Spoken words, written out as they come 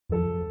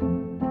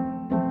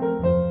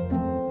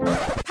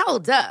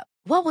Hold up.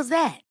 What was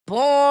that?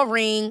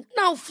 Boring.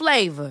 No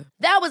flavor.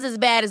 That was as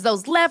bad as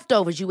those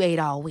leftovers you ate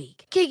all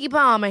week. Keke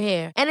Palmer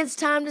here. And it's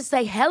time to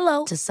say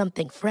hello to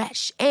something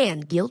fresh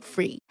and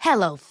guilt-free.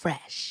 Hello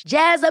Fresh.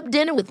 Jazz up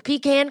dinner with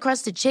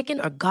pecan-crusted chicken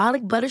or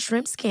garlic butter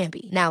shrimp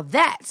scampi. Now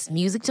that's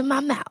music to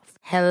my mouth.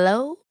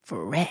 Hello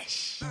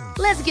Fresh.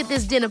 Let's get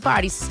this dinner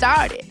party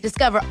started.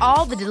 Discover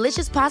all the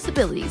delicious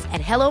possibilities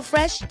at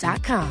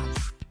hellofresh.com.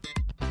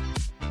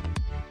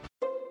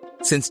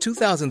 Since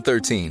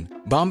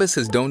 2013, Bombas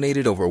has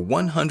donated over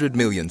 100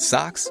 million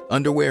socks,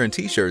 underwear, and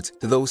T-shirts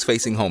to those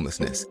facing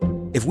homelessness.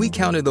 If we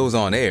counted those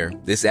on air,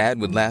 this ad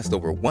would last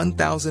over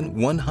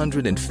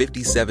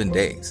 1,157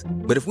 days.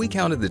 But if we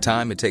counted the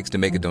time it takes to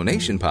make a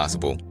donation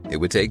possible, it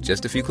would take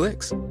just a few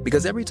clicks.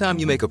 Because every time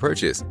you make a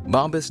purchase,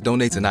 Bombas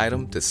donates an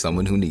item to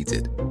someone who needs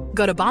it.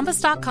 Go to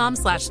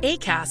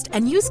bombas.com/ACAST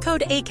and use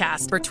code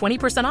ACAST for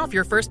 20% off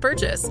your first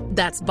purchase.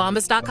 That's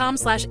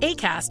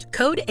bombas.com/ACAST,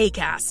 code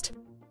ACAST.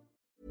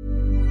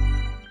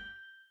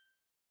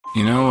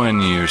 You know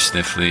when you're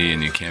sniffly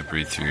and you can't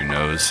breathe through your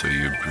nose, so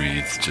you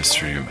breathe just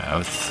through your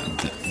mouth?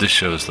 This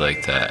show's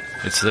like that.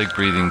 It's like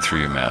breathing through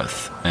your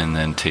mouth and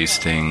then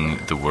tasting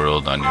the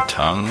world on your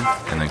tongue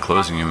and then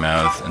closing your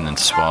mouth and then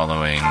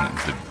swallowing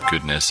the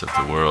goodness of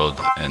the world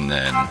and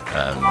then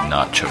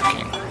not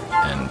choking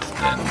and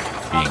then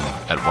being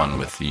at one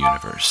with the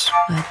universe.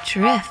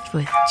 Adrift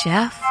with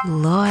Jeff,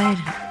 Lloyd,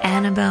 and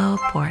Annabelle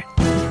Port.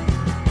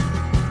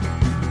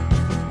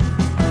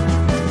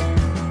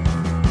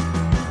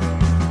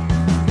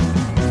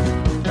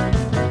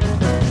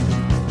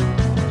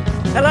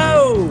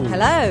 Hello!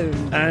 Hello.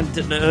 And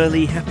an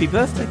early happy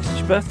birthday, 'cause it's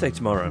your birthday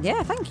tomorrow.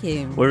 Yeah, thank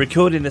you. We're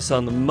recording this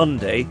on the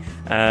Monday,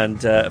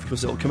 and of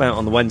course it'll come out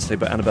on the Wednesday,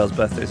 but Annabelle's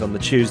birthday is on the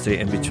Tuesday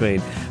in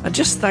between. And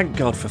just thank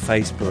God for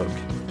Facebook.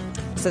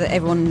 So that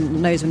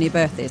everyone knows when your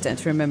birthday is, don't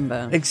have to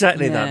remember.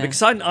 Exactly that,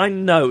 because I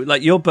know,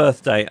 like your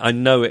birthday, I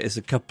know it is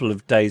a couple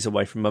of days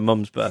away from my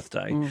mum's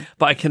birthday,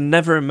 but I can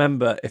never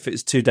remember if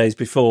it's 2 days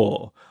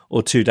before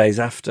or 2 days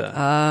after.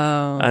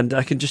 Oh. And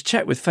I can just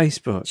check with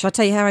Facebook. Shall I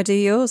tell you how I do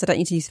yours? I don't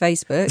need to use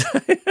Facebook.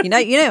 you know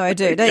I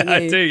do, don't you?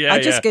 I do, yeah. I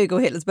just Google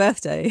Hitler's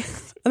birthay.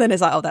 And then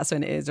it's like, oh, that's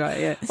when it is, right?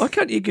 Yeah. Why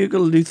can't you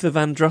Google Luther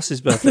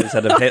Vandross's birthday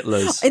instead of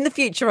Hitler's? In the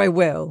future, I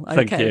will. Okay,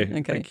 Thank you.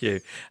 Okay. Thank you.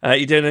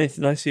 You doing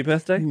anything nice for your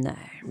birthday? No.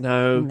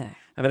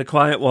 Having a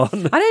quiet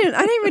one. I'm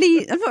not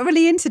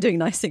really into doing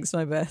nice things for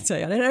my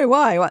birthday. I don't know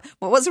why.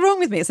 What's wrong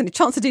with me? It's a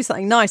chance to do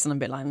something nice, and I'm a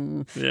bit like,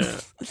 Yeah.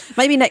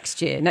 Maybe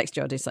next year. Next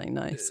year I'll do something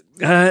nice.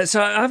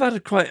 So I've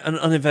had quite an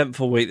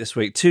uneventful week this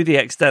week, to the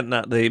extent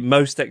that the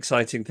most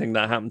exciting thing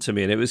that happened to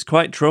me, and it was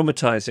quite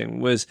traumatizing,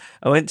 was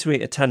I went to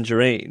eat a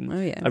tangerine.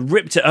 Oh, yeah. I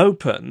ripped it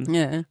open.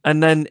 Yeah.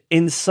 And then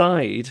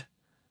inside,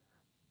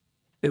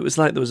 it was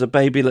like there was a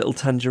baby little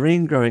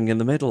tangerine growing in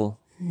the middle.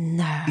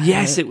 No.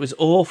 Yes, it was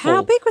awful.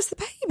 How big was the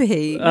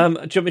baby? Do you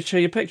want me to show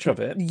you a picture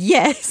of it?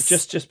 Yes.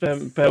 Just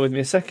bear with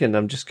me a second.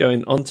 I'm just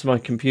going onto my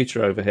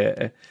computer over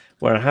here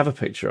where I have a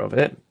picture of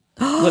it.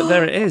 Look,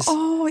 there it is.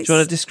 Oh, do you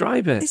want to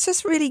describe it? It's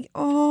just really,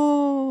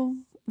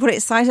 what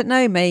its size? I don't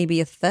know,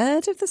 maybe a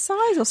third of the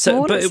size or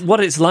smaller. But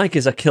what it's like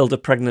is I killed a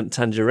pregnant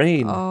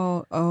tangerine.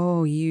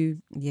 You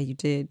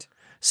did.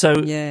 So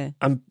yeah.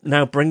 I'm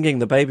now bringing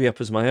the baby up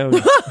as my own.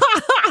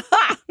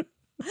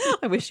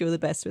 I wish you were the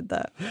best with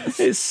that.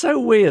 It's so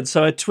weird.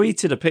 So I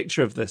tweeted a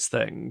picture of this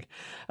thing,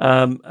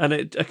 and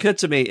it occurred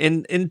to me,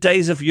 in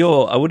days of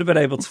yore, I would have been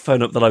able to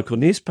phone up the local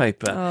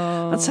newspaper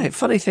and say,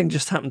 funny thing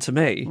just happened to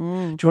me. Do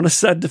you want to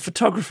send a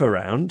photographer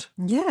around?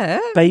 Yeah.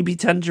 Baby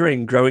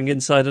tangerine growing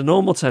inside a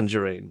normal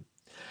tangerine.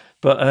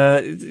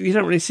 But you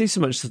don't really see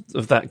so much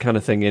of that kind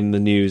of thing in the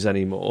news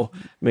anymore.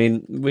 I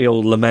mean, we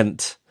all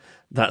lament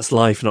That's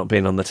Life not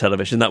being on the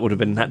television. That would have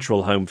been a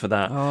natural home for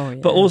that. Oh, yeah.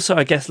 But also,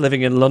 I guess,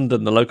 living in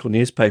London, the local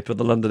newspaper,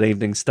 the London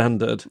Evening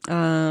Standard,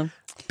 a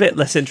bit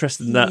less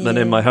interested in that than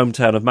in my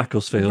hometown of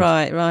Macclesfield.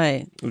 Right.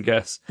 I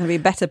guess. It'd be a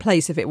better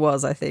place if it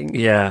was, I think.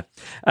 Yeah.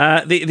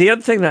 The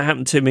other thing that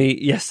happened to me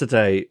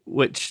yesterday,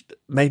 which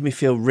made me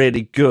feel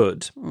really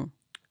good,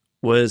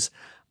 was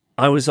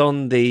I was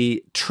on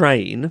the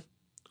train,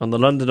 on the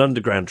London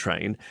Underground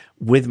train,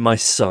 with my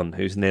son,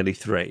 who's nearly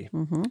 3.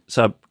 Mm-hmm.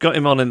 So I got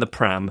him on in the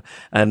pram,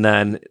 and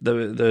then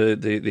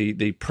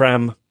the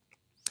pram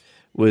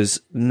was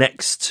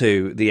next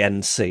to the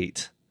end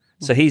seat.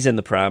 So he's in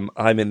the pram,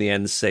 I'm in the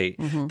end seat.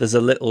 Mm-hmm. There's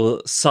a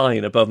little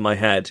sign above my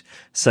head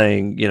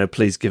saying,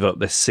 please give up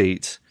this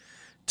seat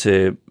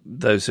to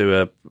those who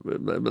are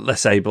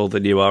less able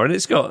than you are. And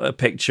it's got a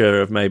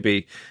picture of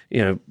maybe,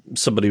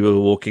 somebody with a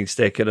walking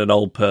stick and an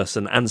old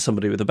person and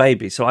somebody with a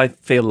baby. So I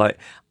feel like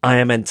I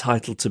am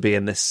entitled to be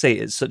in this seat.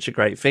 It's such a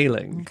great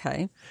feeling.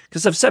 Okay.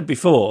 Because I've said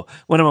before,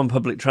 when I'm on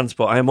public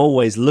transport, I am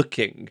always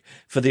looking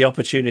for the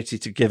opportunity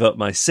to give up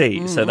my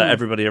seat so that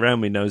everybody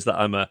around me knows that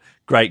I'm a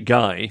great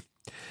guy.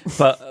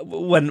 But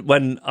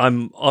when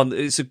I'm on,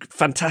 it's a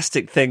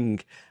fantastic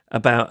thing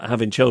about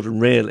having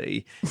children,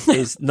 really,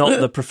 is not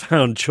the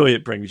profound joy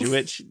it brings you,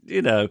 which,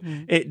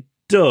 it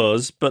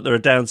does, but there are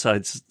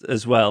downsides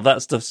as well.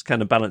 That stuff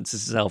kind of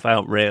balances itself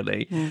out,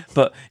 really.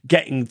 But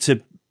getting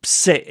to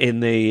sit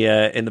in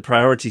the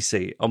priority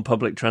seat on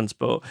public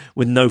transport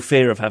with no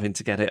fear of having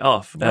to get it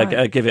off,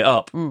 give it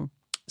up.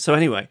 So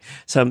anyway,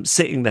 so I'm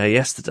sitting there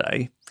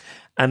yesterday,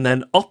 and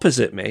then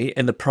opposite me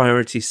in the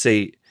priority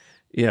seat,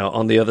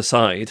 on the other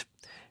side,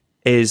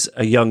 is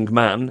a young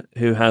man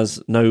who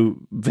has no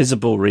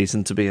visible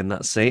reason to be in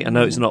that seat. I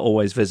know it's not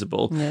always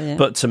visible,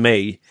 but to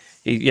me,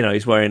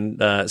 he's wearing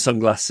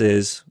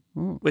sunglasses,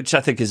 which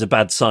I think is a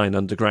bad sign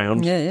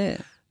underground.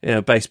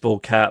 Baseball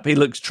cap. He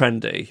looks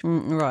trendy.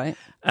 Right.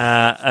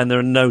 And there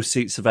are no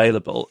seats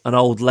available. An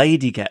old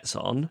lady gets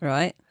on.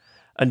 Right.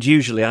 And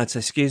usually I'd say,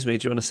 excuse me,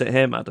 do you want to sit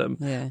here, madam?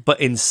 Yeah. But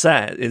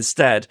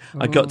instead,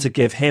 I got to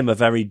give him a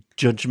very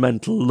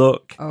judgmental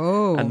look.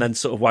 Oh. And then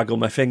sort of waggle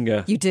my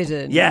finger. You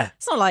didn't? Yeah.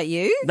 It's not like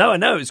you. No, I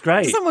know, it's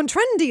great. Someone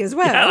trendy as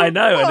well. Yeah, I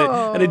know,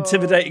 Oh. an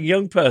intimidating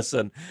young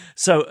person.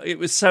 So it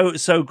was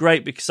so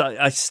great because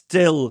I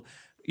still,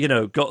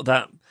 got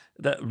that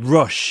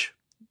rush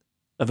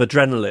of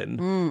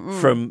adrenaline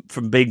from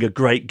being a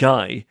great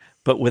guy,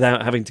 but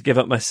without having to give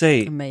up my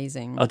seat.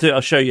 Amazing. I'll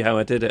show you how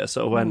I did it. I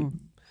sort of went.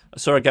 I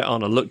saw her get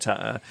on. I looked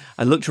at her.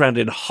 I looked around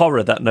in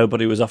horror that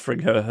nobody was offering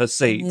her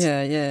seat.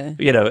 Yeah.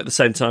 At the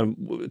same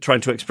time,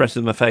 trying to express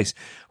with my face,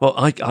 well,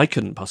 I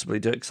couldn't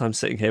possibly do it because I'm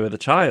sitting here with a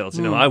child.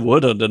 I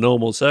would under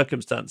normal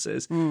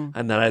circumstances.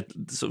 And then I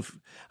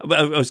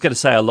was going to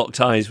say I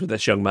locked eyes with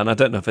this young man. I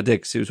don't know if I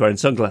did because he was wearing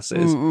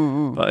sunglasses.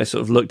 But I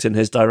sort of looked in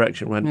his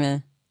direction and went...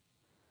 Yeah.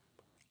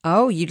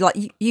 Oh, you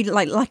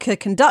like a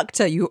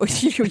conductor. You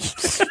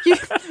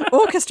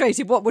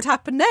orchestrated what would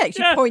happen next.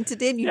 You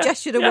pointed in, you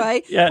gestured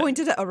away,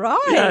 pointed at a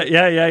right.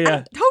 Yeah.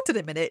 And hold on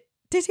a minute.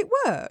 Did it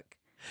work?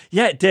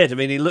 Yeah, it did. I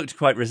mean, he looked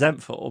quite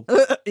resentful.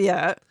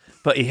 Yeah.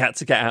 But he had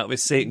to get out of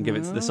his seat and give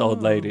it to this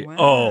old lady. Wow.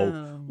 Oh,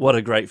 what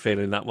a great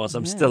feeling that was.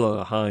 I'm still on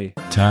a high.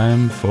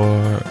 Time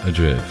for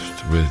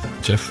Adrift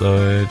with Jeff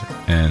Lloyd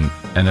and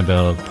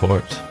Annabelle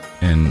Port.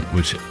 In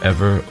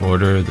whichever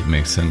order that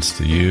makes sense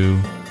to you,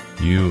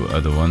 you are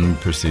the one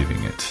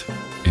perceiving it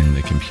in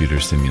the computer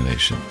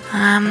simulation.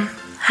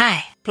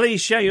 Hi.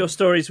 Please share your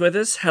stories with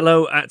us.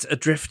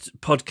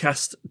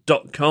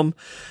 hello@adriftpodcast.com.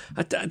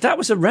 That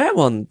was a rare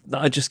one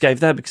that I just gave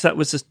there because that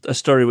was a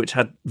story which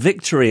had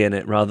victory in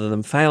it rather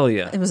than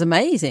failure. It was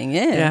amazing,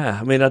 yeah. Yeah,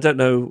 I mean, I don't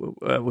know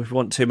if we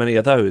want too many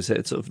of those.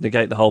 It'd sort of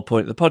negate the whole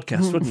point of the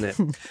podcast, wouldn't it?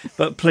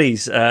 But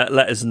please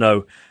let us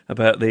know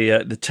about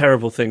the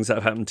terrible things that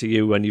have happened to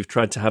you when you've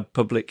tried to have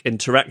public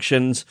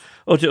interactions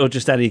or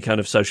just any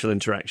kind of social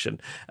interaction.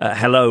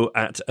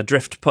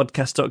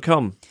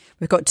 hello@adriftpodcast.com.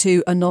 We've got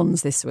 2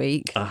 Anons this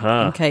week.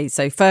 Okay,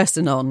 so first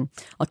Anon,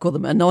 I'll call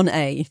them Anon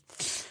A.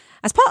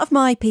 As part of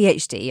my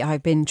PhD,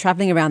 I've been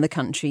travelling around the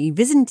country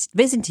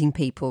visiting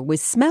people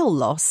with smell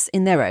loss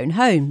in their own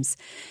homes.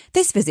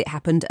 This visit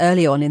happened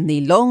early on in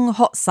the long,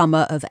 hot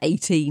summer of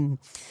 18.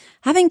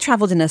 Having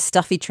travelled in a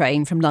stuffy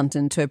train from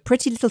London to a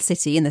pretty little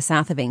city in the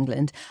south of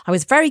England, I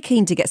was very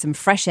keen to get some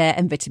fresh air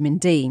and vitamin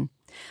D.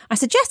 I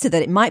suggested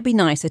that it might be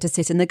nicer to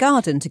sit in the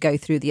garden to go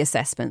through the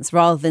assessments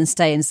rather than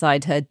stay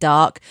inside her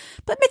dark,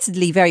 but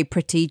admittedly very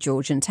pretty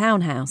Georgian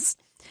townhouse.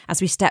 As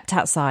we stepped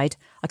outside,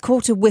 I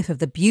caught a whiff of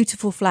the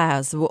beautiful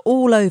flowers that were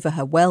all over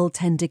her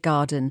well-tended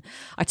garden.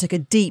 I took a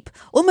deep,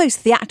 almost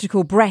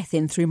theatrical breath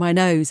in through my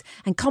nose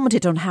and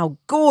commented on how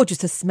gorgeous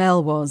the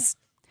smell was.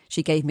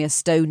 She gave me a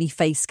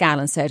stony-faced scowl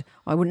and said,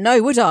 I wouldn't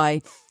know, would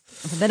I?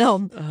 And from then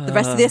on, the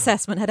rest of the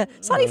assessment had a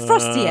slightly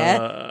frosty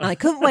air, and I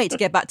couldn't wait to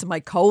get back to my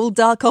cold,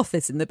 dark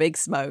office in the big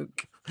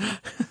smoke.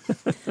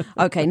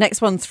 Okay,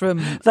 next one's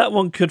from... That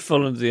one could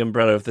fall under the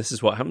umbrella of this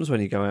is what happens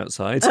when you go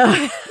outside.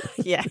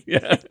 Yeah,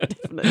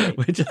 definitely.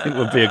 Which I think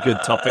would be a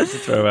good topic to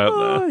throw out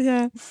there. Oh,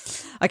 yeah.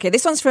 Okay,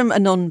 this one's from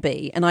Anon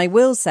B, and I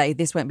will say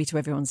this won't be to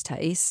everyone's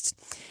taste.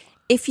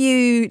 If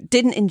you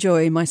didn't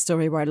enjoy my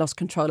story where I lost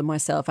control of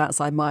myself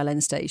outside Mile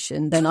End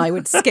Station, then I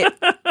would skip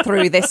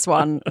through this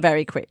one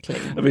very quickly.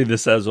 I mean,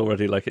 this sounds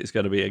already like it's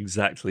going to be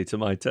exactly to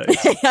my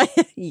taste.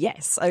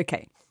 Yes,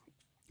 okay.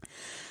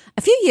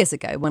 A few years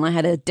ago, when I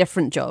had a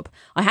different job,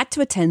 I had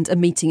to attend a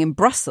meeting in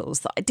Brussels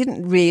that I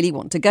didn't really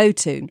want to go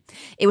to.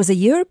 It was a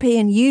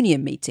European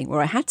Union meeting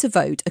where I had to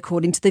vote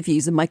according to the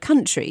views of my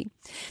country.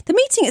 The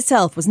meeting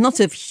itself was not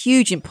of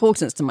huge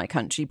importance to my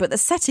country, but the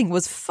setting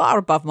was far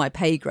above my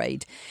pay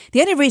grade.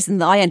 The only reason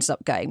that I ended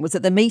up going was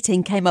that the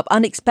meeting came up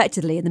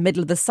unexpectedly in the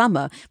middle of the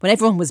summer when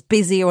everyone was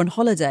busy or on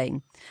holiday.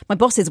 My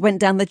bosses went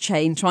down the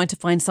chain trying to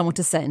find someone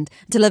to send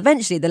until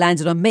eventually they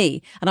landed on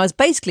me, and I was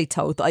basically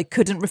told that I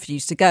couldn't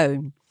refuse to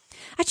go.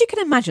 As you can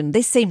imagine,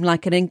 this seemed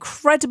like an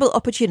incredible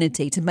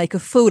opportunity to make a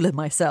fool of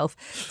myself,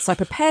 so I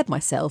prepared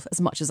myself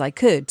as much as I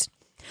could.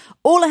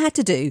 All I had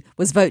to do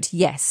was vote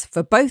yes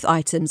for both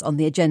items on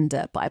the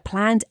agenda, but I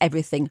planned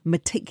everything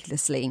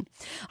meticulously.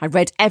 I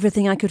read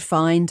everything I could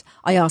find.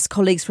 I asked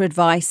colleagues for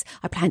advice.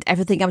 I planned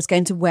everything I was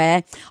going to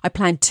wear. I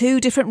planned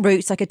 2 different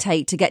routes I could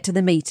take to get to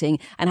the meeting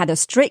and had a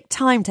strict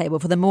timetable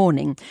for the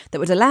morning that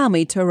would allow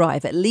me to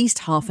arrive at least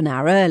half an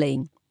hour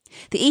early.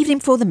 The evening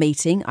before the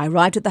meeting, I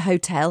arrived at the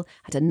hotel,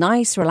 had a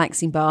nice,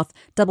 relaxing bath,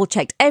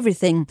 double-checked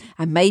everything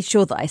and made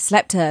sure that I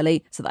slept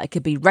early so that I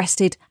could be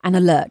rested and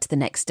alert the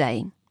next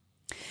day.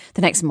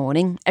 The next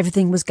morning,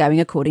 everything was going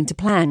according to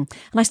plan,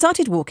 and I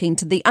started walking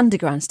to the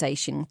underground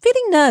station,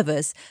 feeling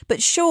nervous,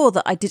 but sure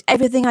that I did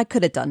everything I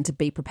could have done to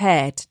be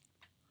prepared.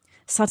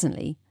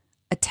 Suddenly,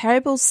 a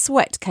terrible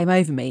sweat came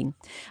over me,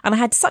 and I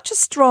had such a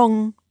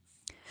strong,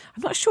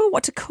 I'm not sure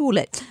what to call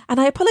it, and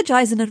I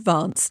apologise in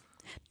advance,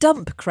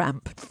 dump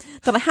cramp,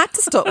 that I had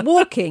to stop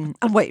walking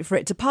and wait for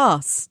it to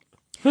pass.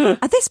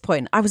 At this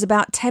point, I was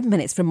about 10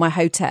 minutes from my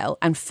hotel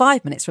and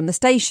 5 minutes from the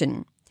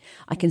station.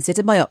 I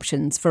considered my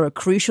options for a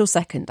crucial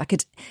second. I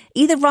could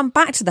either run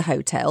back to the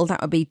hotel, that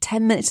would be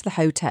 10 minutes to the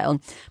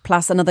hotel,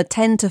 plus another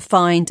 10 to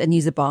find and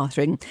use a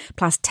bathroom,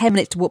 plus 10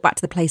 minutes to walk back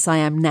to the place I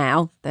am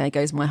now. There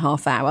goes my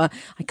half hour.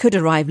 I could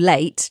arrive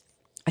late.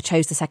 I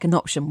chose the second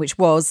option, which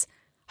was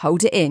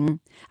hold it in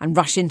and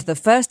rush into the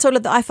first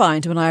toilet that I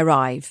find when I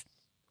arrive.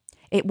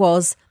 It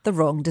was the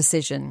wrong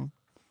decision.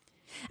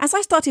 As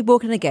I started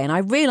walking again, I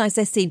realised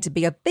there seemed to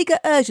be a bigger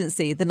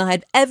urgency than I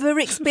had ever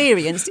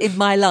experienced in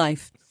my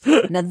life.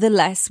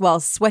 Nevertheless, while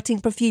sweating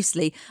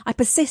profusely, I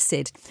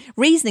persisted,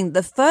 reasoning that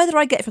the further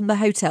I get from the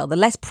hotel, the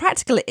less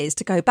practical it is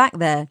to go back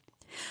there.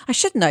 I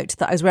should note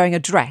that I was wearing a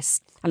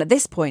dress, and at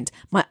this point,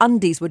 my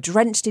undies were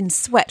drenched in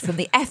sweat from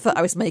the effort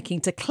I was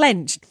making to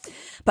clench.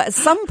 But at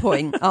some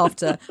point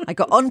after I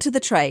got onto the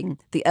train,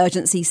 the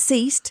urgency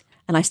ceased,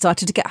 and I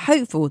started to get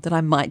hopeful that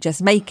I might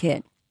just make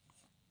it.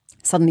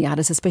 Suddenly I had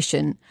a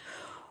suspicion.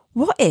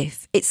 What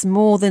if it's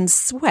more than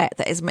sweat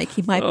that is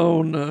making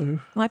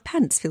my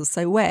pants feel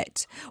so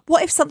wet?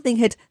 What if something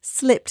had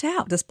slipped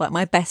out despite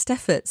my best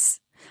efforts?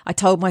 I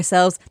told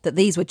myself that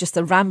these were just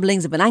the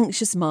ramblings of an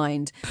anxious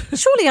mind.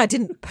 Surely I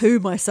didn't poo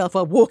myself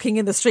while walking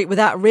in the street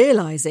without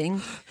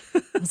realising.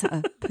 Was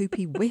that a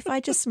poopy whiff I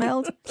just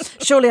smelled?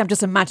 Surely I'm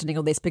just imagining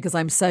all this because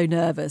I'm so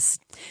nervous.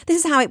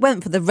 This is how it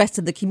went for the rest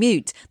of the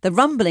commute. The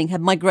rumbling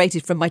had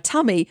migrated from my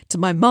tummy to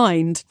my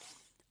mind.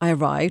 I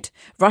arrived,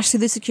 rushed through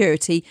the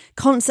security,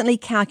 constantly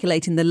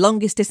calculating the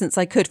longest distance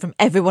I could from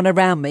everyone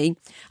around me.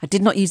 I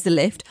did not use the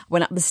lift,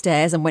 went up the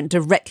stairs and went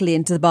directly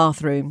into the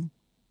bathroom.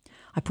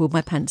 I pulled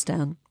my pants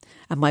down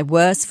and my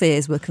worst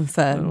fears were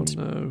confirmed.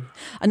 Oh, no.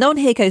 And no one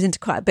here goes into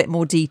quite a bit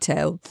more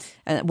detail.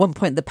 And at one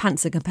point, the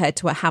pants are compared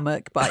to a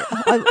hammock, but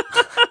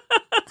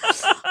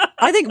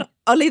I think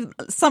I'll leave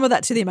some of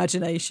that to the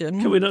imagination.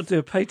 Can we not do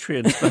a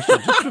Patreon special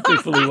just for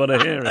people who want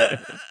to hear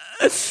it?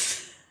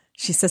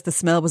 She says the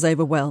smell was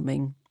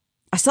overwhelming.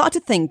 I started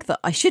to think that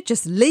I should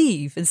just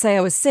leave and say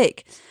I was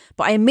sick,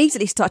 but I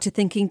immediately started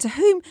thinking, to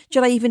whom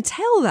should I even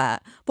tell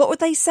that? What would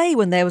they say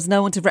when there was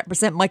no one to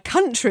represent my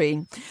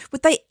country?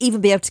 Would they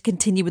even be able to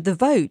continue with the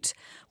vote?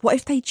 What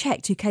if they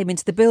checked who came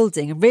into the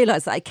building and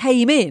realised that I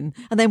came in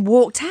and then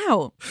walked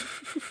out?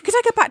 Could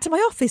I go back to my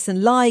office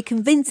and lie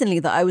convincingly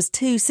that I was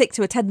too sick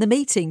to attend the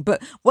meeting,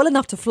 but well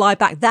enough to fly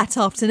back that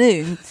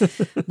afternoon?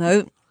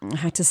 No, I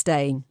had to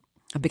stay.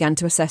 I began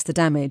to assess the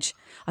damage.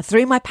 I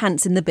threw my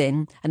pants in the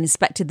bin and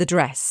inspected the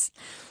dress.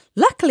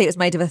 Luckily, it was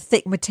made of a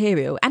thick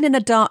material and in a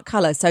dark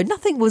colour, so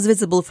nothing was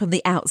visible from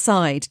the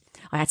outside.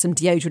 I had some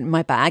deodorant in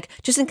my bag,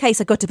 just in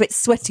case I got a bit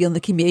sweaty on the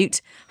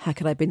commute. How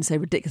could I have been so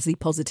ridiculously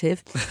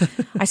positive?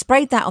 I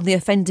sprayed that on the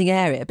offending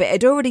area, but it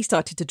had already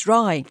started to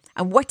dry,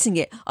 and wetting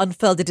it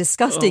unfurled a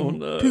disgusting,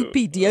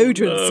 poopy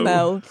deodorant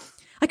smell.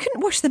 I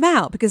couldn't wash them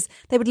out because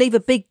they would leave a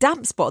big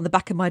damp spot on the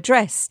back of my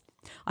dress.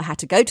 I had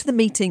to go to the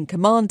meeting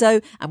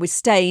commando and with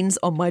stains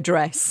on my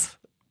dress.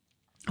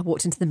 I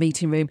walked into the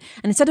meeting room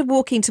and instead of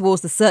walking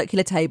towards the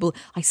circular table,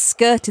 I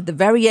skirted the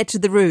very edge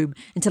of the room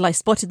until I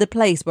spotted the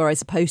place where I was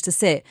supposed to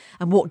sit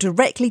and walked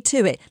directly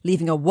to it,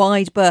 leaving a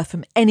wide berth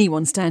from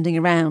anyone standing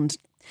around.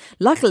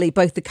 Luckily,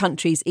 both the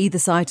countries either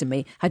side of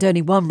me had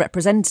only one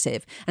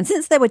representative, and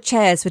since there were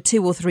chairs for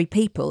 2 or 3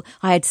 people,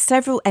 I had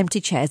several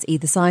empty chairs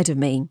either side of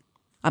me.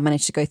 I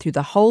managed to go through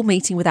the whole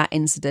meeting without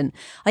incident.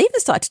 I even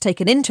started to take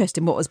an interest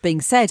in what was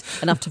being said,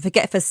 enough to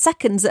forget for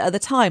seconds at a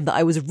time that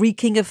I was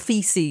reeking of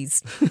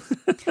faeces.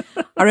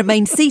 I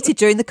remained seated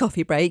during the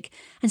coffee break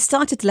and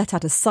started to let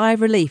out a sigh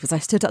of relief as I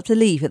stood up to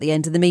leave at the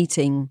end of the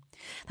meeting.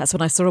 That's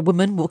when I saw a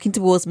woman walking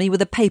towards me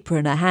with a paper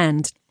in her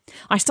hand.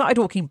 I started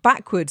walking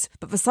backwards,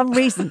 but for some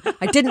reason,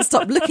 I didn't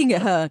stop looking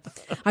at her.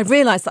 I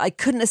realised that I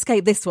couldn't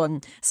escape this one,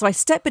 so I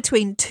stepped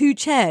between 2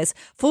 chairs,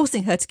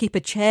 forcing her to keep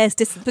a chair's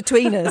distance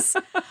between us.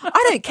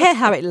 I don't care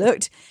how it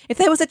looked. If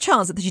there was a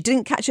chance that she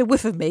didn't catch a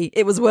whiff of me,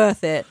 it was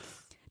worth it.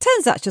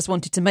 Turns out she just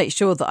wanted to make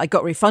sure that I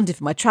got refunded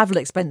for my travel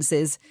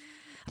expenses.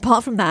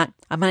 Apart from that,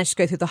 I managed to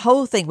go through the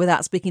whole thing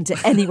without speaking to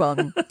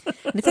anyone.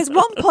 And if there's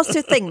one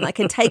positive thing that I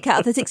can take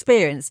out of this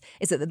experience,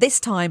 is that this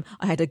time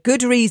I had a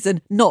good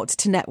reason not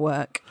to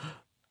network.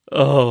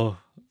 Oh,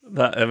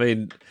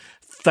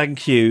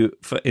 thank you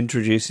for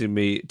introducing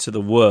me to the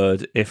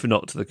word, if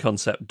not to the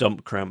concept,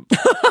 dump cramp.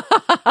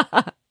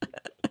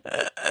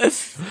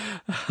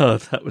 Oh,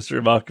 that was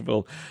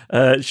remarkable.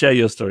 Share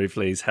your story,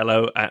 please.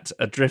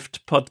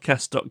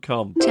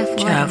 hello@adriftpodcast.com.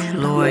 Jeff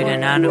Lloyd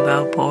and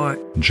Annabelle Port.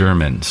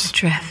 Germans.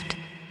 Drift.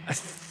 I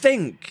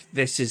think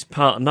this is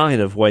part 9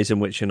 of ways in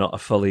which you're not a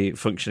fully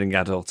functioning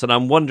adult, and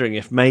I'm wondering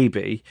if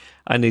maybe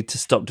I need to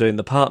stop doing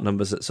the part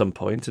numbers at some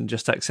point and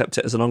just accept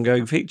it as an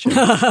ongoing feature.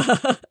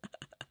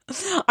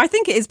 I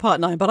think it is part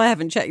 9, but I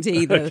haven't checked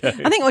either.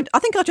 Okay. I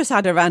think I'll just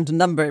add a random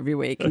number every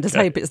week and just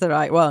hope it's the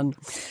right one.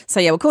 So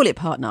yeah, we'll call it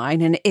part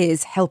 9, and it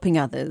is helping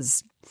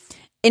others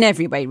in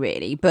every way,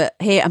 really. But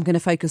here I'm going to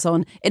focus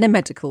on in a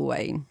medical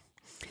way.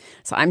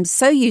 So I'm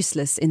so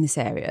useless in this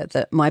area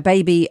that my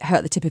baby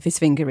hurt the tip of his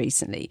finger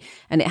recently,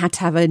 and it had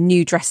to have a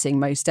new dressing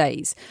most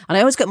days. And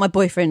I always got my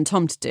boyfriend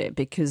Tom to do it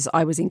because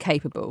I was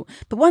incapable.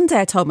 But one day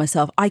I told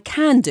myself, I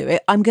can do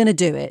it, I'm going to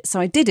do it. So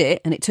I did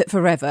it, and it took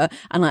forever,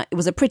 and it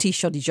was a pretty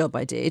shoddy job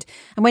I did.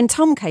 And when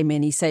Tom came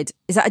in, he said,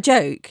 "Is that a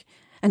joke?"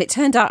 And it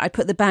turned out I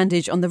put the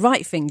bandage on the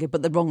right finger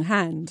but the wrong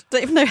hand.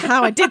 Don't even know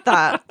how I did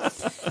that.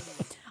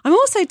 I'm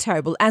also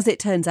terrible, as it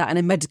turns out, in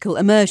a medical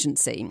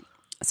emergency.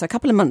 So a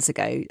couple of months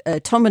ago,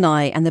 Tom and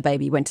I and the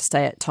baby went to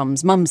stay at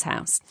Tom's mum's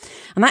house.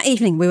 And that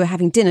evening we were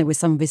having dinner with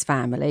some of his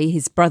family,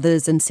 his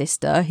brothers and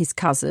sister, his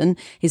cousin,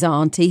 his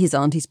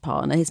auntie's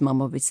partner, his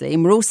mum obviously.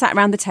 And we're all sat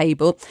around the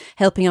table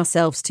helping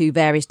ourselves to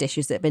various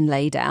dishes that had been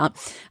laid out.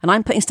 And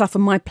I'm putting stuff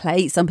on my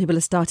plate. Some people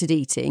have started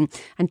eating.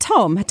 And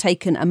Tom had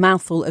taken a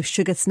mouthful of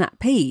sugar snap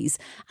peas.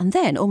 And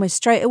then almost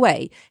straight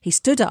away, he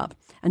stood up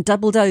and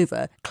doubled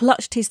over,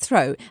 clutched his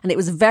throat, and it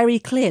was very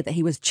clear that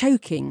he was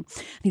choking.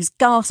 And he was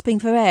gasping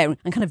for air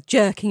and kind of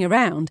jerking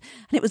around.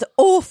 And it was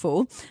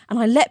awful. And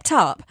I leapt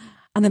up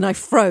and then I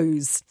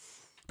froze.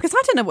 Because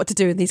I don't know what to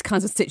do in these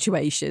kinds of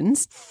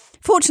situations.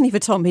 Fortunately for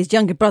Tom, his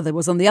younger brother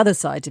was on the other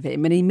side of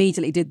him and he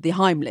immediately did the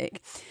Heimlich.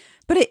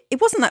 But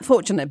it wasn't that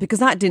fortunate because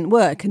that didn't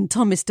work and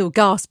Tom is still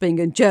gasping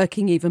and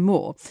jerking even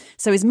more.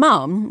 So his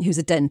mum, who's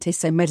a dentist,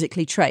 so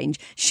medically trained,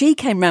 she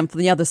came round from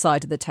the other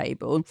side of the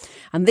table.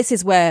 And this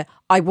is where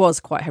I was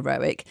quite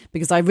heroic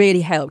because I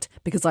really helped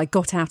because I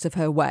got out of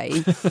her way.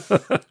 In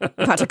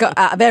fact, I got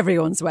out of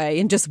everyone's way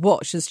and just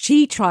watched as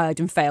she tried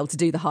and failed to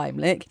do the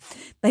Heimlich.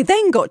 They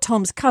then got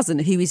Tom's cousin,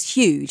 who is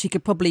huge. He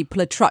could probably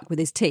pull a truck with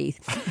his teeth.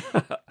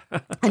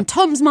 And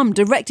Tom's mum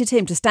directed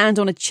him to stand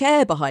on a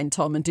chair behind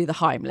Tom and do the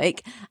Heimlich.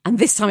 And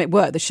this time it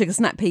worked. The sugar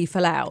snap pea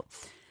fell out.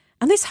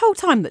 And this whole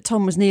time that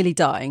Tom was nearly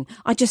dying,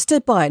 I just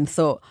stood by and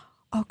thought,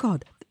 oh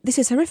God, this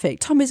is horrific.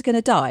 Tom is going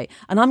to die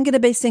and I'm going to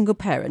be a single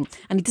parent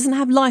and he doesn't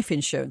have life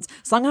insurance.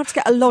 So I'm going to have to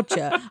get a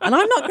lodger and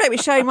I'm not great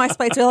with sharing my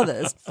space with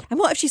others. And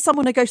what if she's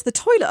someone who goes to the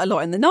toilet a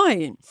lot in the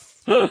night?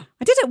 I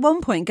did at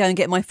one point go and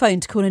get my phone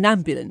to call an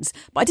ambulance,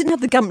 but I didn't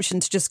have the gumption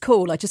to just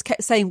call. I just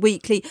kept saying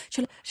weekly,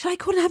 should I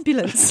call an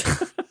ambulance?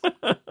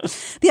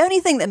 The only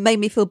thing that made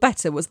me feel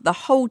better was the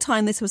whole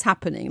time this was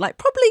happening, like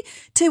probably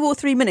 2 or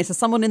 3 minutes of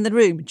someone in the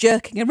room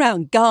jerking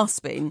around,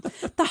 gasping.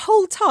 The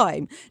whole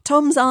time,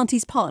 Tom's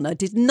auntie's partner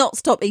did not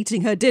stop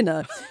eating her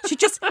dinner. She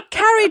just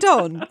carried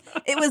on.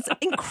 It was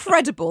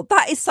incredible.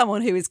 That is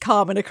someone who is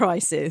calm in a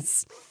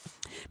crisis.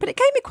 But it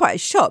gave me quite a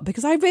shock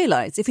because I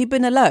realised if he'd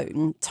been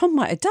alone, Tom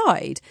might have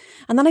died.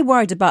 And then I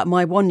worried about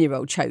my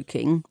 1-year-old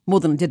choking,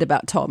 more than I did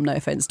about Tom, no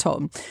offence,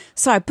 Tom.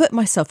 So I put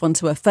myself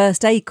onto a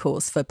first aid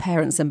course for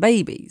parents and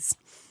babies.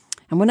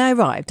 And when I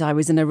arrived, I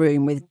was in a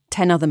room with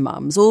 10 other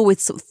mums, all with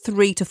sort of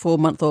 3 to 4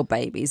 month old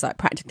babies, like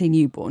practically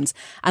newborns.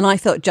 And I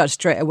felt judged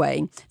straight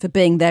away for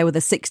being there with a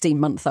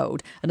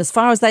 16-month-old. And as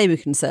far as they were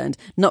concerned,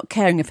 not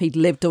caring if he'd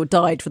lived or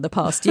died for the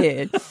past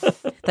year.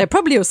 They were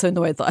probably also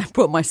annoyed that I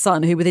brought my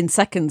son, who within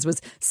seconds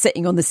was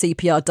sitting on the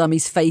CPR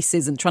dummies'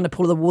 faces and trying to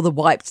pull all the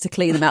wipes to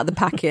clean them out of the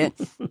packet.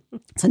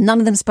 So none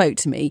of them spoke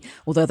to me,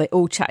 although they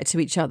all chatted to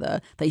each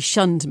other. They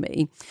shunned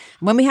me.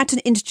 And when we had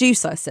to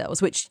introduce ourselves,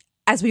 which,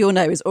 as we all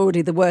know, is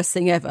already the worst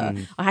thing ever,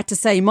 I had to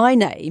say my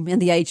name and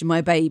the age of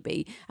my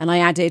baby. And I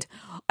added,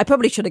 I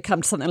probably should have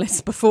come to something like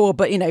this before,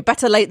 but,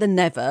 better late than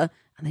never.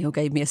 And they all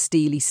gave me a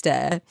steely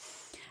stare.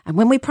 And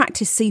when we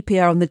practiced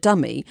CPR on the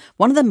dummy,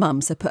 one of the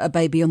mums had put her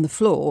baby on the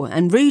floor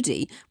and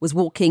Rudy was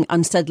walking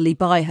unsteadily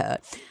by her.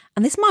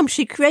 And this mum,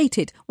 she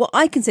created what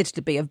I consider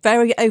to be a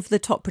very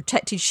over-the-top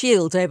protected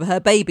shield over her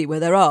baby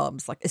with her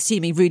arms, like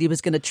assuming Rudy was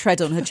going to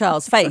tread on her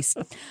child's face.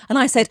 And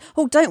I said,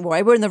 oh, don't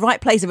worry, we're in the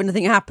right place if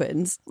anything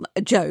happens.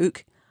 A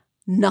joke.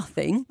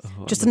 Nothing.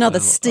 Just another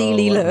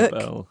steely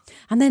look.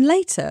 And then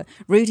later,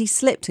 Rudy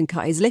slipped and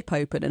cut his lip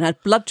open and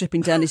had blood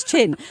dripping down his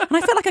chin. And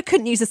I felt like I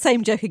couldn't use the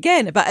same joke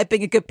again about it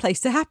being a good place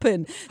to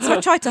happen. So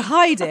I tried to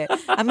hide it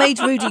and made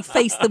Rudy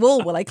face the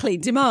wall while I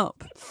cleaned him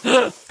up.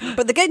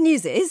 But the good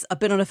news is I've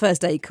been on a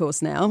first aid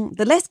course now.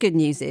 The less good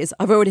news is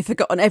I've already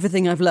forgotten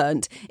everything I've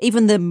learned,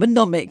 even the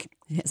mnemonic.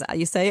 Is that how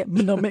you say it?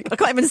 Mnemonic. I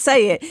can't even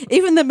say it.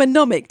 Even the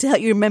mnemonic to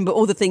help you remember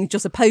all the things you're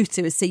supposed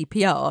to as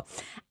CPR.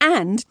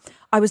 And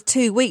I was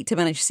too weak to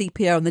manage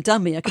CPR on the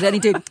dummy. I could only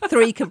do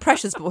 3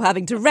 compressions before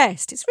having to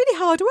rest. It's really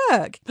hard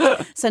work.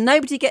 So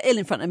nobody get ill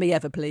in front of me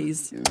ever,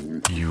 please.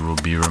 You will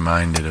be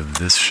reminded of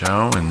this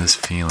show and this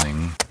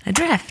feeling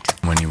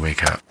Adrift. when you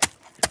wake up.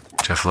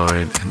 Jeff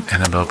Lloyd and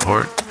Annabelle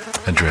Port,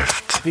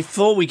 Adrift.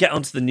 Before we get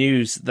onto the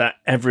news that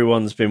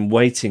everyone's been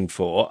waiting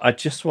for, I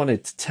just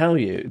wanted to tell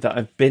you that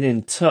I've been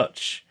in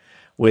touch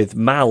with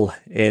Mal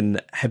in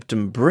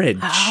Hebden Bridge.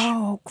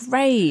 Oh,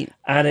 great.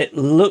 And it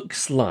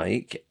looks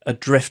like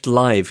Adrift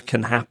Live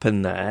can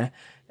happen there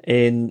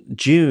in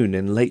June,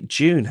 in late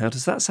June. How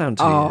does that sound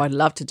to you? Oh, I'd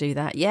love to do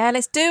that. Yeah,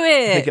 let's do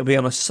I think it. it'll be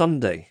on a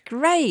Sunday.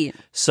 Great.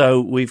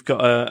 So we've got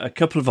a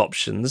couple of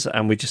options,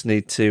 and we just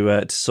need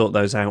to sort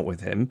those out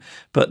with him.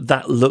 But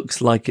that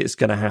looks like it's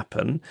going to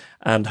happen,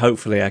 and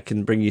hopefully I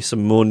can bring you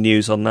some more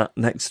news on that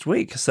next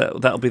week. So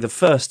that'll be the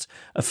first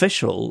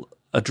official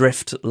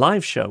Adrift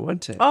live show,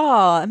 won't it?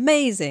 Oh,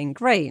 amazing.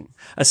 Great.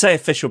 I say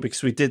official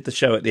because we did the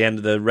show at the end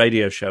of the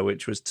radio show,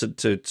 which was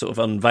to sort of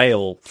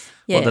unveil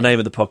what the name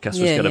of the podcast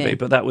was going to be.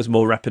 But that was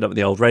more wrapping up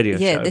the old radio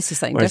show. Yeah, this is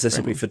something whereas different.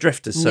 this will be for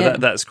drifters. So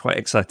that's quite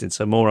exciting.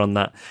 So more on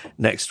that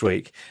next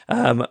week.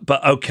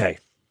 But okay,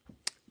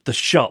 the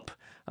shop.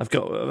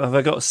 Have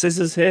I got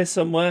scissors here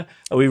somewhere?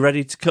 Are we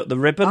ready to cut the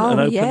ribbon and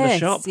open the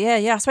shop? Yeah.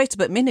 I was supposed to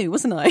put Minu,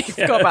 wasn't I?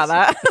 Forgot about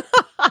that.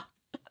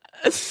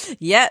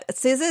 Yeah,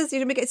 scissors. You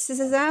didn't get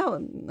scissors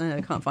out? No,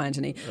 I can't find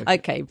any.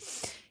 Okay.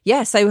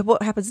 Yeah, so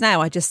what happens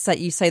now?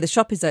 You say the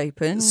shop is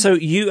open. So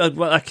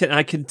I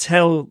can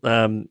tell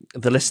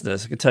the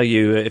listeners, I can tell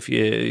you if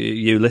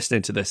you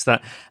listening to this,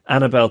 that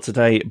Annabelle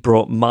today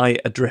brought my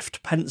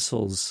Adrift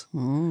pencils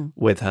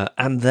with her,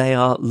 and they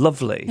are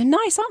lovely. They're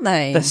nice, aren't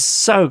they? They're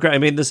so great. I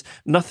mean, there's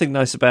nothing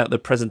nice about the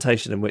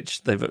presentation in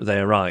which they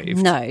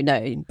arrived.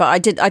 No.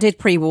 But I did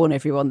pre-warn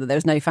everyone that there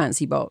was no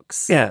fancy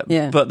box. Yeah.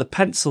 But the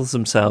pencils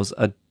themselves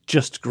are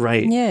just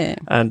great. Yeah.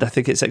 And I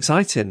think it's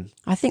exciting.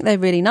 I think they're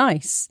really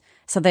nice.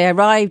 So they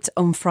arrived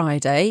on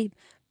Friday,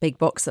 big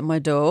box at my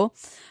door.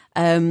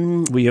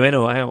 Were you in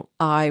or out?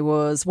 I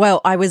was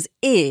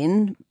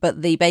in,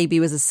 but the baby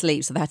was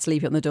asleep, so they had to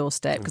leave it on the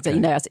doorstep because I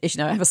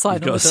have a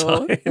sign on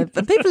the door.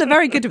 But people are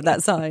very good with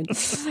that sign.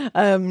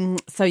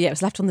 So it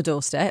was left on the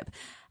doorstep,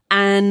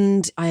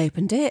 and I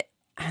opened it,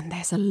 and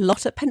there's a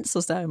lot of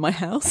pencils now in my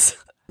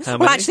house.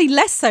 Well, actually,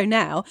 less so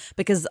now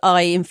because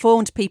I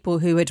informed people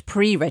who had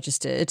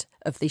pre-registered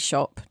of the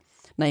shop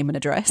name and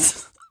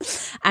address.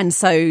 And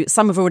so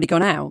some have already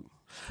gone out.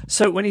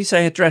 So when you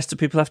say address, do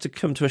people have to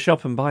come to a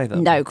shop and buy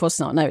them? No, of course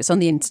not. No, it's on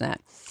the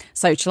internet.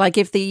 So shall I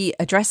give the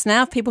address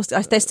now?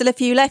 There's still a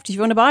few left if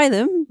you want to buy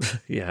them.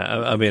 Yeah,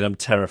 I mean, I'm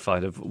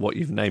terrified of what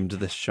you've named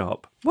this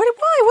shop. Why?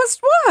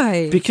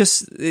 Why?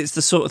 Because it's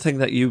the sort of thing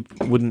that you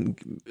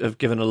wouldn't have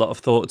given a lot of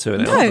thought to,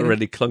 and it has a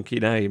really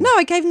clunky name. No,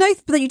 I gave no,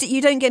 but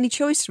you don't get any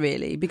choice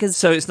really because.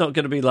 So it's not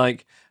going to be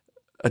like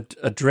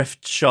a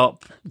drift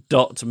shop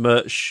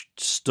merch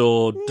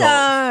store.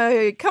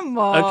 No, come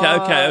on.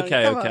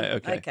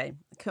 Okay.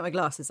 Put my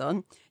glasses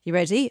on. You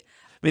ready? I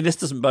mean, this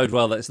doesn't bode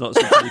well that it's not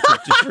something you could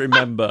just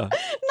remember.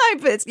 No,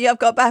 but I've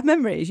got bad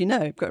memories, you know.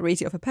 I've got to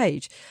read it off a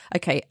page.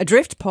 Okay,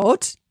 Adrift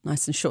Pod,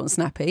 nice and short and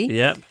snappy.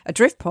 Yep.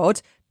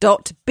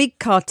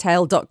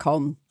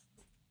 adriftpod.bigcartel.com.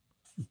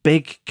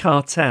 Big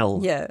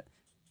Cartel? Yeah.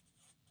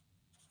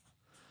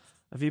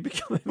 Have you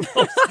become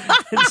involved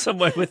in some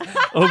way with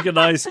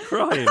organised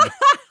crime?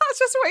 That's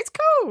just what it's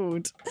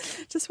called.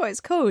 Just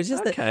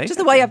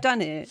the way I've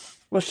done it.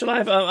 Well, shall I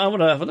have? I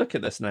want to have a look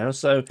at this now.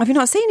 So, have you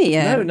not seen it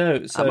yet?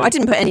 No. So I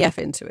didn't put any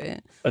effort into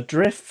it.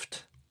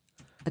 Adrift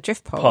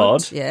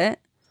pod. Yeah.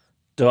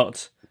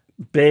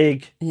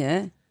 Big.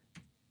 Yeah.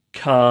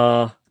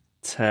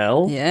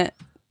 Cartel. Yeah.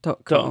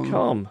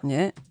 .com.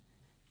 Yeah.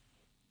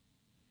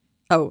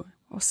 Oh.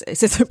 It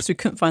says, oops, we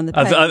couldn't find the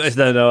page. I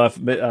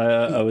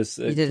was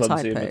you did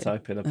clumsy in a the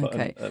typo. typing.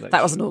 Okay,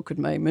 that was an awkward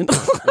moment.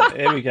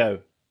 Here we go.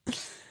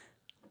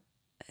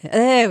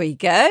 There we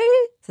go.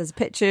 There's a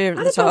picture at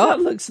the top.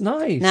 That looks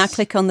nice. Now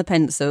click on the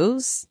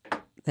pencils.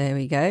 There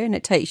we go, and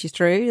it takes you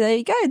through. There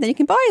you go. Then you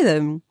can buy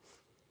them.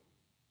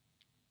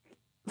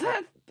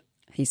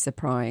 He's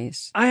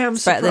surprised. I am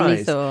surprised. Better than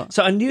he thought.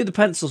 So I knew the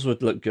pencils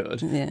would look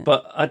good,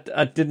 but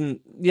I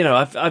didn't. You know,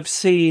 I've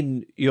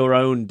seen your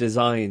own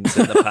designs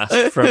in the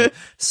past, from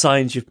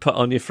signs you've put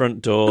on your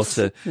front door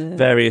to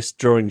various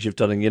drawings you've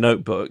done in your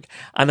notebook,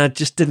 and I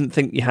just didn't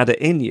think you had it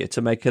in you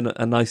to make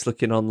a nice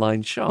looking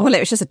online shop. Well, it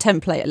was just a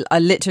template.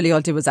 All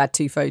I did was add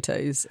 2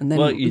 photos and then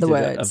you the did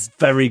words. a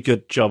very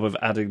good job of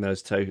adding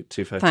those two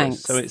photos.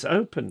 Thanks. So it's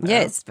open now.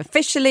 Yeah, it's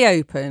officially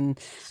open.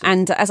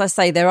 And as I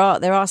say, there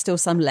are still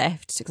some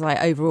left because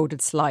I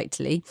over-ordered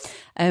slightly.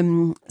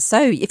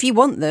 So if you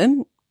want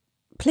them,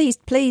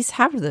 please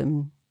have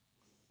them.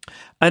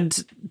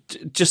 And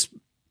just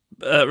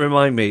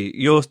remind me,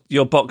 your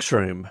box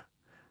room,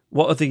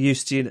 what other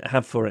use do you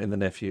have for it in the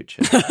near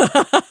future?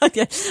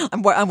 Yeah,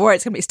 I'm worried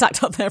it's going to be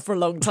stacked up there for a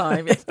long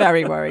time.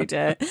 Very worried,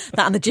 yeah.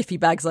 That and the Jiffy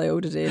bags I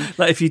ordered in.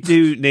 Like, if you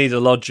do need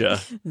a lodger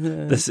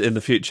this in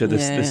the future,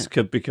 this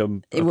could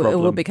become a problem. It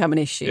will become an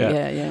issue,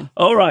 yeah.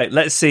 All right,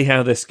 let's see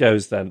how this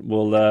goes then.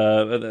 Well,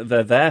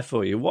 they're there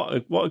for you. What a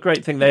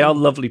great thing. They are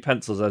lovely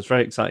pencils. I was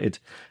very excited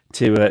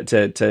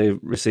to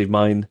receive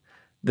mine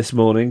this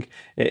morning.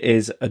 It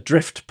is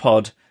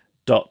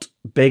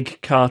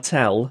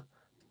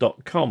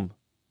adriftpod.bigcartel.com.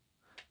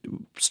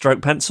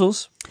 Stroke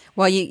pencils?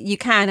 Well, you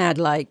can add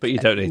but you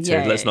don't need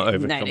to. Let's not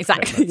overcomplicate. No,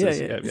 exactly.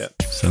 Yeah.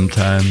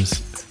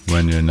 Sometimes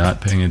when you're not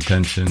paying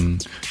attention,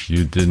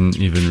 you didn't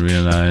even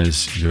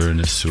realize you're in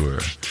a sewer.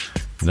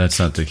 That's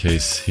not the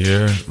case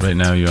here. Right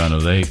now you're on a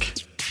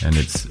lake, and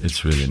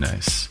it's really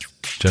nice.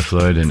 Jeff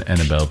Lloyd and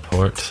Annabelle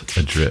Port,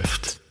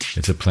 Adrift.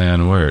 It's a play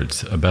on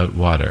words about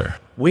water.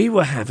 We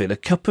were having a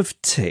cup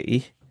of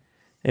tea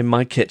in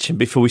my kitchen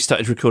before we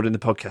started recording the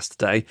podcast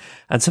today,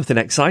 and something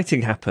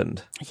exciting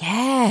happened.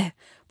 Yeah,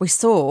 we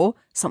saw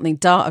something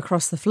dart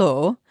across the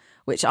floor,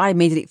 which I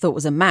immediately thought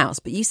was a mouse,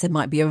 but you said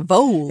might be a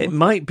vole. It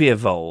might be a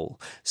vole.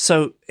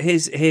 So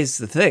here's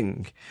the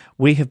thing.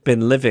 We have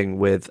been living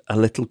with a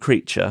little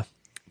creature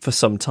for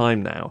some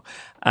time now.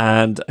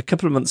 And a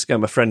couple of months ago,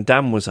 my friend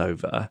Dan was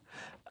over,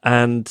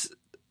 and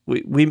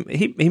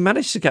he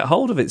managed to get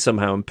hold of it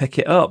somehow and pick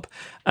it up.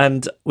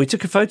 And we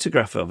took a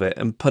photograph of it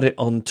and put it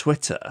on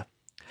Twitter.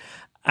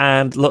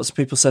 And lots of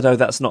people said, "Oh,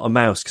 that's not a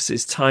mouse because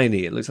it's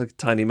tiny. It looks like a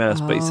tiny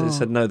mouse." But he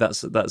said, "No,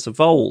 that's a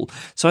vole."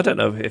 So I don't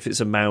know if it's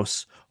a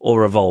mouse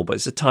or a vole, but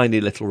it's a tiny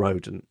little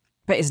rodent.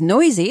 But it's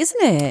noisy,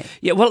 isn't it?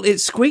 Yeah, well, it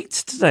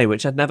squeaked today,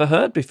 which I'd never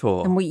heard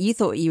before. And you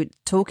thought you were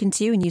talking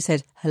to you, and you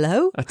said,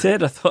 "Hello." I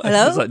did. I thought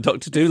Hello? it was like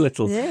Dr.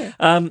 Dolittle.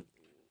 Yeah.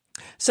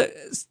 So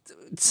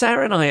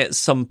Sarah and I, at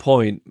some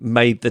point,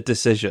 made the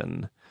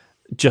decision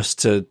just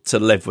to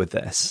live with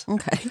this.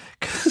 Okay.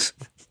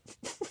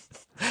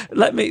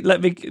 Let me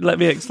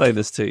explain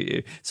this to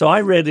you. So I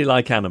really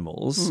like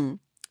animals.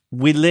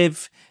 We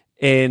live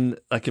in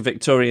like a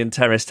Victorian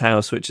terraced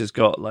house, which has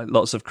got like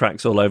lots of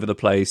cracks all over the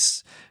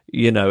place.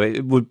 You know,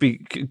 it would be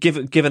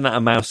given that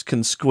a mouse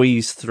can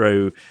squeeze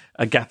through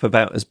a gap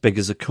about as big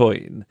as a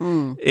coin.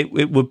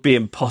 It would be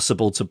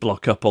impossible to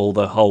block up all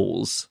the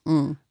holes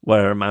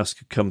where a mouse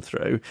could come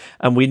through.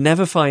 And we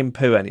never find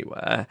poo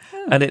anywhere,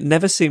 and it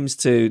never seems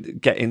to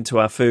get into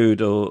our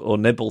food or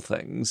nibble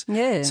things.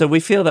 Yeah. So we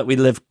feel that we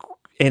live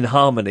in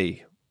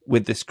harmony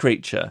with this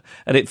creature,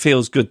 and it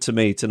feels good to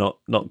me to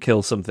not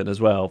kill something as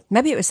well.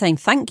 Maybe it was saying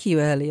thank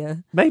you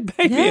earlier. Maybe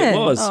Yeah. it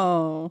was.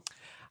 Oh.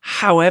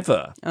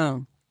 However,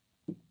 Oh.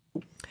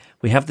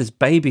 we have this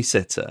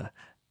babysitter,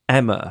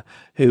 Emma,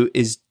 who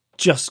is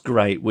just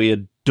great. We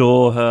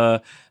adore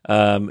her.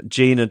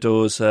 Jean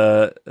adores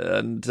her,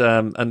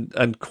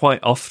 and quite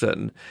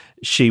often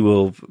she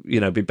will, be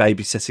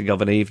babysitting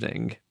of an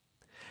evening.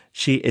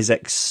 She is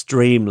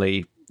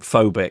extremely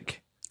phobic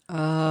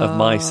of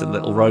mice and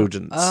little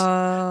rodents,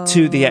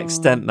 to the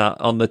extent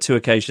that on the 2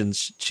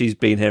 occasions she's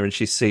been here and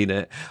she's seen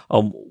it,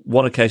 on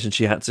one occasion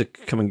she had to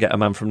come and get a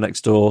man from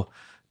next door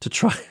to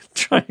try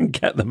and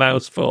get the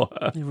mouse for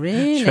her.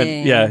 Really?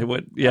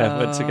 Went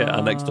to get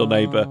our next door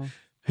neighbour,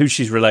 who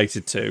she's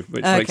related to,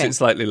 which makes it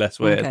slightly less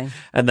weird. Okay.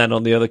 And then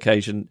on the other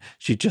occasion,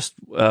 she just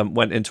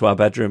went into our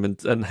bedroom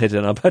and hid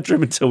in our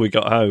bedroom until we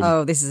got home.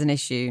 Oh, this is an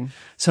issue.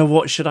 So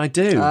what should I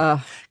do?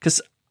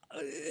 Because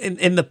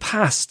in the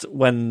past,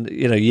 when,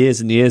 years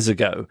and years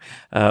ago,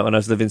 when I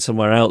was living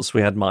somewhere else,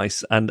 we had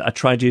mice, and I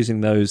tried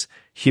using those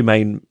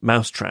humane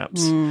mouse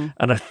traps, and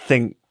I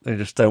think they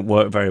just don't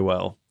work very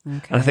well.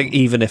 Okay. And I think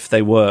even if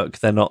they work,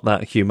 they're not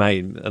that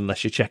humane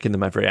unless you're checking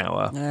them every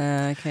hour.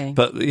 Okay.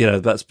 But,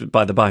 that's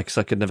by the by, because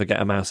I could never get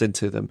a mouse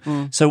into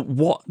them. So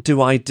what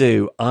do I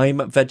do? I'm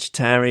a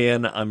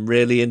vegetarian. I'm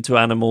really into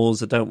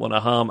animals. I don't want to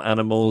harm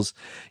animals.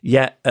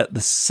 Yet at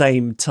the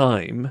same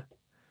time,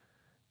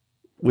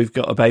 we've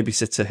got a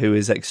babysitter who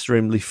is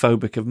extremely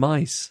phobic of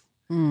mice.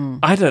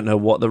 I don't know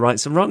what the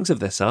rights and wrongs of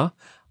this are.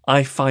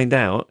 I find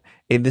out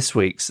in this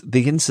week's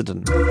The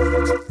Incident.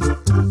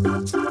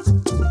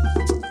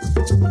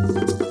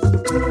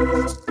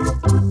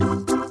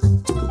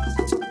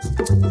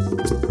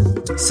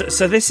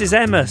 So this is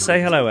Emma.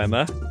 Say hello,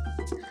 Emma.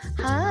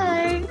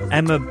 Hi.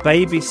 Emma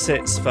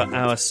babysits for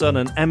our son,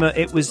 and Emma,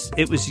 it was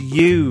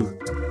you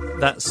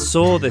that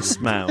saw this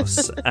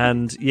mouse,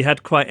 and you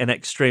had quite an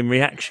extreme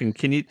reaction.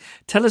 Can you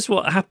tell us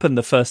what happened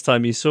the first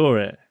time you saw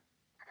it?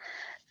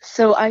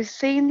 So I've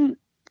seen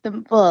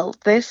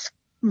this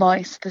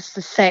mouse. This is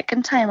the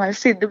second time I've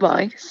seen the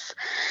mouse.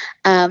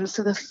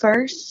 So the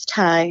first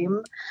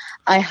time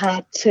I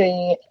had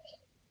to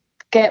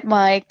get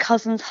my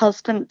cousin's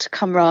husband to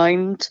come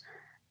round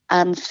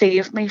and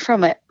save me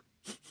from it.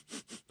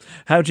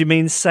 How do you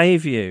mean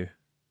save you?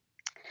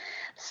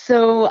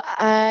 So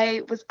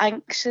I was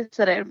anxious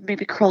that it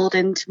maybe crawled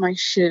into my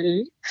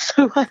shoe.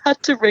 So I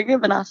had to ring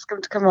him and ask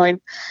him to come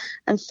around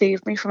and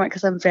save me from it,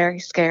 because I'm very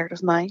scared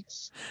of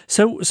mice.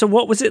 So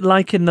what was it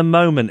like in the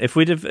moment? If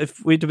we'd have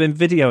been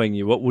videoing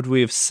you, what would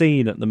we have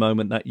seen at the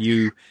moment that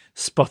you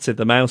spotted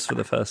the mouse for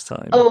the first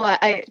time? Oh,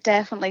 I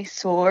definitely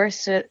swore.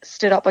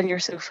 Stood up on your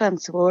sofa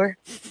and swore.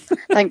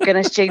 Thank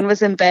goodness Jean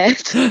was in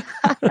bed.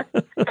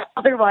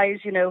 Otherwise,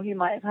 he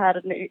might have had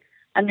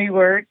a new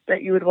word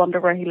that you would wonder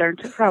where he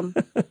learned it from.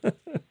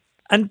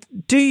 And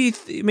do you,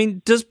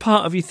 does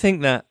part of you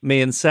think that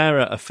me and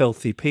Sarah are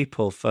filthy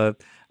people for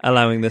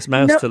allowing this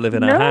mouse to live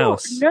in our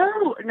house?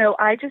 No,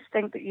 I just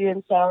think that you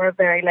and Sarah are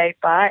very laid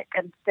back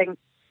and think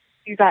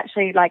you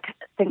actually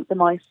think the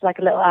mouse is like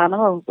a little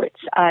animal, which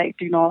I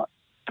do not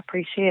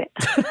appreciate.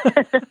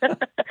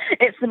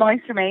 It's the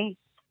mouse for me.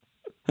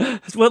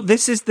 Well,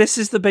 this is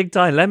the big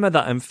dilemma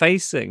that I'm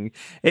facing.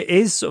 It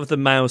is sort of the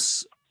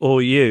mouse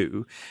or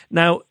you.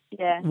 Now,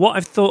 what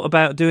I've thought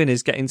about doing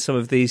is getting some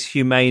of these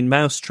humane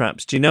mouse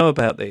traps. Do you know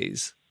about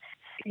these?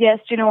 Yes,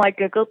 do you know I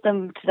Googled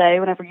them today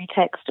whenever you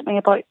texted me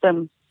about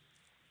them.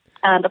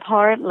 And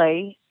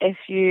apparently, if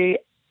you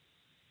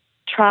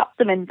trap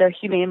them in the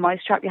humane mouse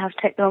trap, you have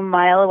to take them a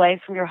mile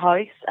away from your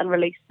house and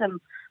release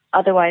them.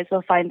 Otherwise,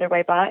 they'll find their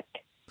way back.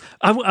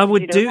 I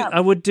would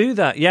do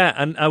that, yeah,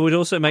 and I would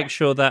also make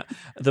sure that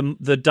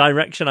the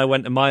direction I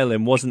went a mile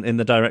in wasn't in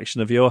the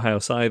direction of your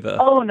house either.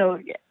 Oh no,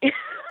 yeah.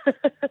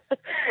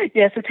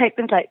 Yeah, so take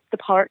them to like the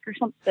park or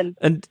something.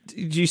 And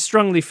you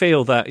strongly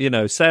feel that,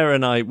 Sarah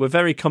and I, we're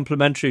very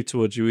complimentary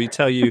towards you. We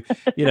tell you,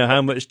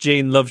 how much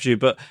Jean loves you,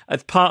 but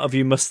as part of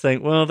you must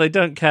think, well, they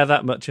don't care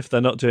that much if they're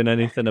not doing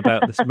anything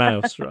about this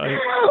mouse, right?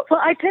 Well,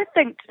 I did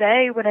think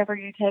today, whenever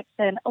you text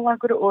in, I'm going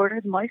to order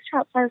the mouse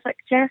traps, I was like,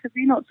 Jess, have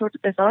you not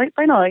sorted this out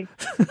by now?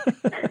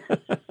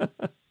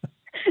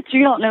 Do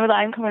you not know that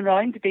I'm coming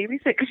round to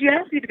babysit? Because you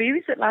asked me to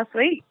babysit last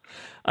week.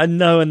 I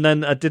know, and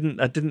then I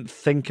didn't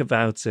think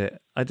about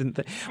it. I didn't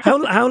think.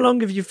 How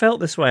long have you felt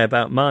this way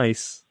about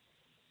mice?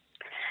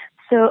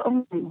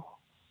 So,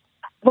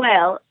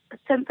 well,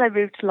 since I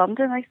moved to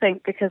London, I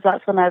think, because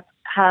that's when I've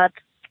had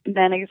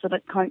many an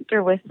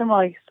encounter with a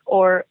mouse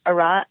or a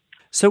rat.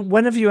 So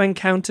when have you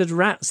encountered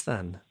rats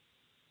then?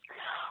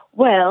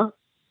 Well,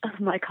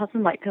 my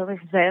cousin might kill me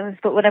for saying this,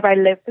 but whenever I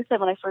lived with them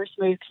when I first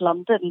moved to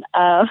London,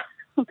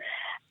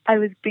 I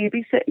was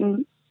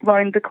babysitting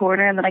round the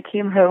corner, and then I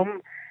came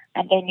home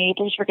and their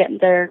neighbours were getting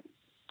their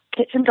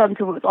kitchen done,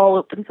 so it was all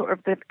open, sort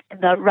of.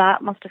 The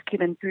rat must have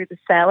come in through the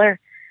cellar.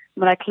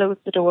 When I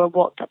closed the door and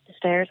walked up the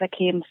stairs, I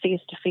came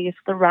face to face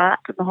with the rat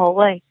in the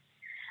hallway.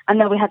 And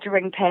then we had to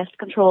ring pest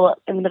control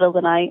in the middle of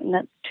the night, and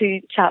then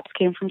 2 chaps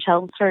came from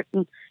Chelmsford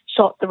and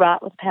shot the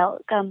rat with a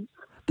pellet gun.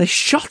 They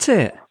shot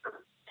it?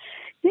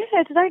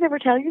 Yeah, did I never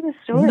tell you this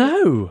story?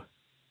 No.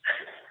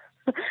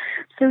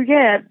 So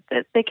yeah,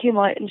 they came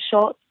out and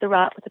shot the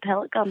rat with a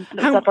pellet gun. And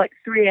it was at like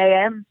 3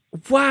 a.m.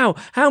 Wow.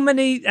 How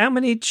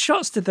many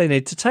shots did they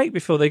need to take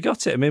before they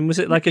got it? I mean, was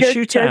it like a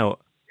shootout?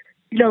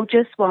 No,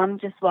 just one.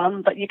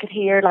 But you could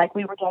hear, like,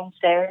 we were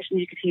downstairs and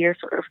you could hear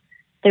sort of,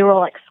 they were all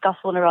like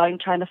scuffling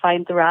around trying to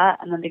find the rat,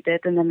 and then they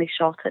did, and then they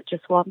shot it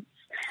just once.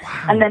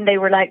 Wow. And then they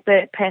were like,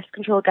 the pest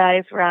control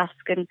guys were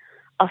asking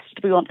us,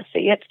 do we want to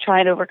see it to try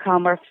and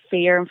overcome our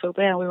fear and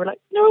phobia? And we were like,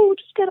 no,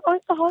 just get it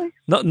out the house.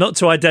 Not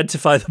to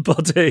identify the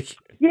body.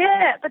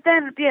 Yeah, but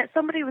then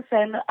somebody was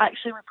saying that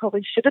actually we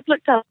probably should have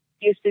looked at it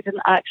if they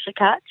didn't actually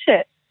catch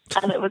it,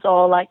 and it was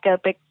all like a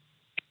big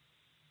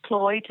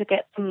ploy to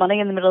get some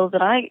money in the middle of the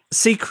night.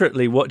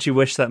 Secretly, what do you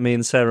wish that me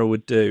and Sarah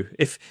would do?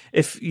 If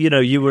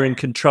you were in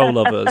control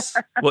of us,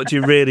 what do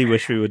you really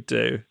wish we would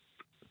do?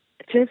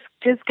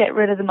 Just get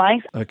rid of the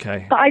mice.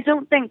 Okay. But I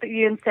don't think that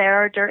you and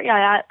Sarah are dirty.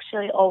 I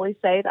actually always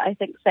say that I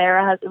think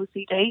Sarah has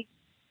OCD.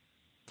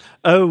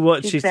 Oh,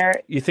 what?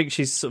 You think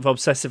she's sort of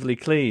obsessively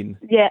clean?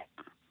 Yeah.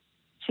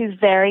 She's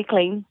very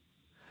clean.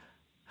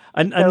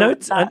 I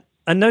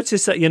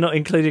noticed that you're not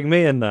including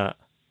me in that.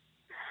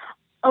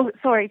 Oh,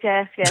 sorry,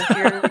 Jeff. Yes,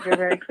 you're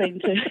very clean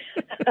too.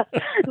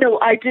 No,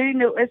 I do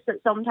notice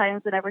that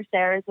sometimes whenever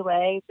Sarah's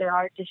away, there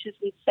are dishes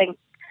we sink.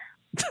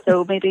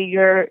 So maybe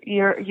you're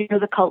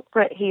the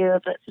culprit here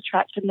that's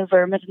attracting the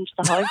vermin into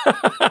the house.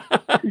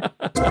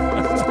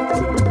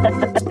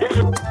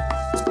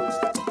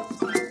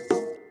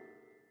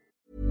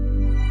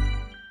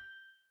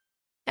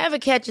 Ever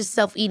catch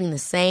yourself eating the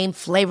same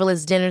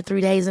flavorless dinner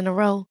 3 days in a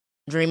row?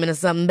 Dreaming of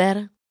something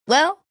better?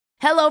 Well,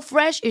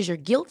 HelloFresh is your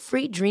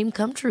guilt-free dream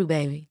come true,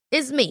 baby.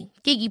 It's me,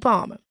 Keke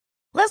Palmer.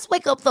 Let's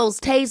wake up those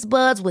taste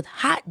buds with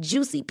hot,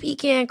 juicy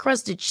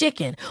pecan-crusted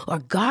chicken or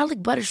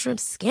garlic butter shrimp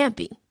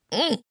scampi.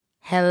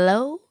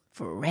 Hello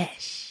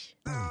Fresh.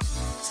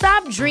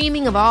 Stop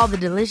dreaming of all the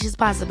delicious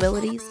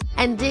possibilities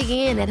and dig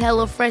in at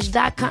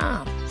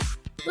HelloFresh.com.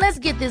 Let's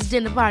get this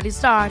dinner party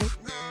started.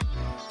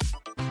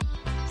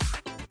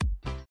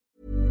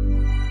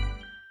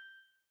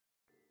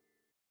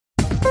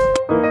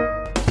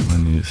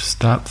 When you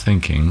stop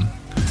thinking,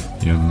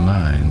 your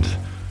mind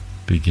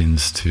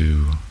begins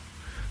to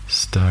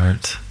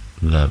start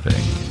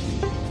loving.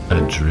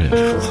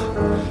 Adrift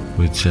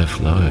with Jeff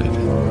Lloyd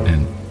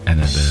and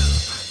Annabelle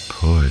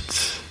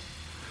Port.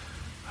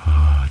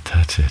 Oh,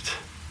 touch it,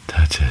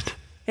 touch it.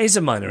 Here's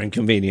a minor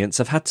inconvenience.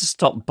 I've had to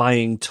stop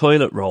buying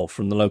toilet roll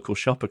from the local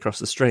shop across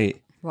the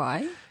street.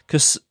 Why?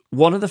 Because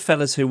one of the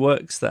fellas who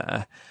works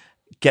there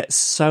gets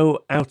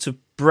so out of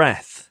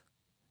breath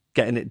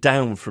getting it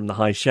down from the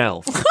high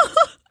shelf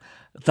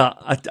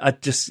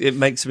that it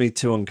makes me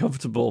too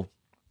uncomfortable.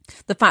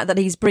 The fact that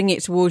he's bringing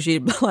it towards you,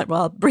 like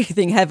while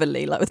breathing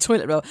heavily, like with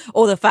toilet roll,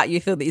 or the fact you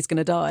feel that he's going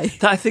to die.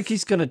 That I think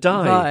he's going to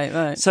die.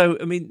 Right. So,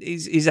 I mean,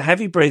 he's a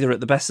heavy breather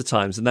at the best of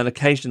times, and then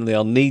occasionally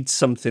I'll need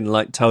something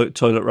like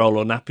toilet roll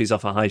or nappies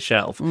off a high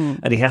shelf,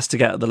 and he has to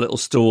get at the little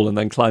stool and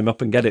then climb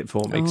up and get it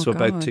for me because we're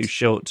both too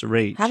short to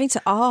reach. Having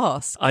to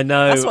ask. I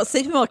know. That's what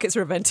supermarkets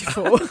are invented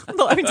for,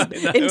 not having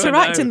to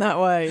interact in that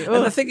way.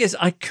 And the thing is,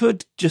 I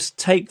could just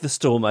take the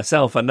stool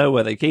myself. I know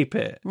where they keep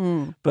it,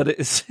 but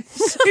it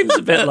seems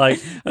a bit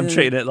like I'm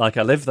treating it like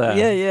I live there.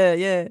 Yeah.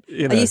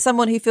 You Are know. you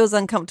someone who feels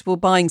uncomfortable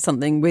buying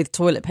something with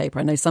toilet paper?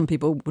 I know some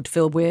people would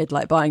feel weird,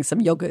 like buying some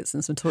yogurts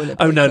and some toilet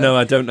paper. Oh no,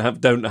 I don't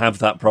have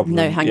that problem.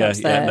 No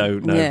hang-ups there.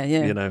 No. Yeah.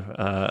 You know,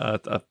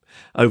 I've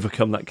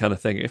overcome that kind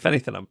of thing. If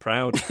anything, I'm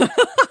proud.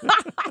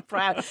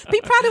 Proud.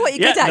 Be proud of what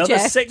you're good at, another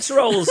Jeff. 6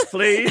 rolls,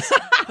 please.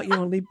 But you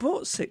only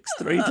bought 6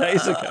 3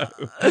 days ago.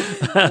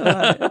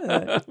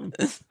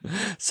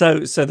 So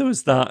there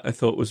was that I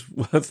thought was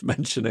worth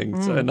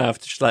mentioning. So now I have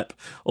to schlep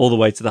all the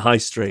way to the high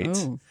street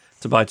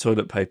to buy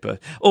toilet paper.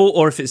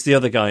 Or if it's the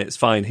other guy, it's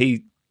fine.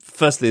 He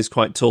firstly is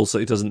quite tall, so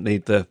he doesn't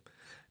need the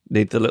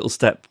little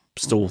step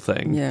stool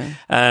thing. Yeah.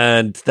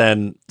 And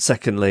then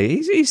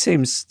secondly, he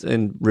seems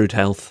in rude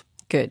health.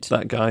 Good.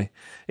 That guy.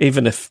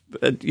 Even if,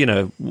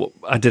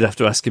 I did have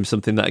to ask him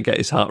something that would get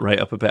his heart rate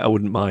up a bit, I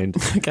wouldn't mind.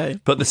 Okay.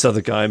 But this other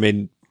guy, I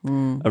mean,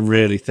 I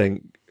really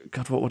think,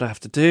 God, what would I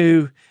have to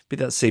do? Be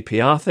that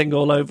CPR thing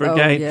all over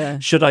again? Yeah.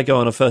 Should I go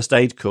on a first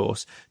aid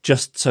course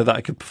just so that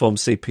I could perform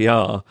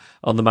CPR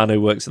on the man who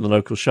works in the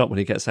local shop when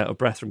he gets out of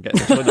breath from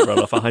getting the toilet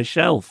roll off a high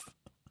shelf?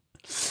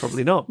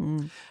 Probably not.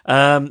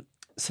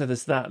 So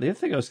there's that. The other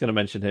thing I was going to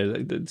mention here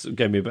that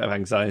gave me a bit of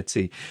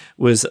anxiety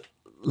was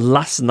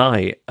last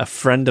night, a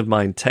friend of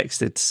mine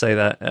texted to say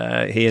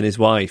that he and his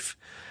wife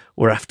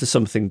were after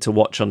something to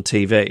watch on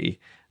TV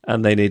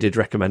and they needed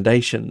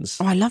recommendations.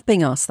 Oh, I love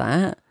being asked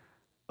that.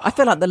 I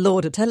feel like the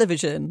Lord of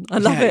television. I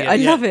love it. I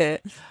love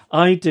it.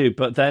 I do,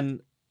 but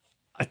then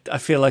I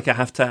feel like I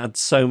have to add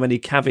so many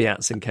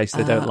caveats in case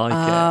they don't like it.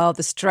 Oh,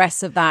 the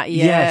stress of that.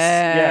 Yeah.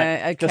 Yes,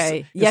 yeah.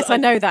 Okay. 'Cause Yes, I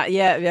know that.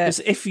 Yeah. Because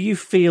if you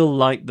feel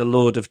like the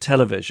Lord of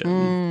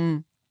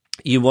television,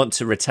 you want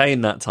to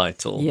retain that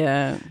title.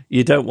 Yeah.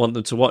 You don't want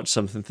them to watch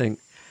something and think,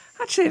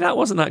 actually, that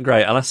wasn't that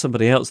great. I'll ask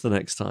somebody else the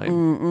next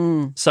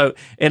time. So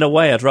in a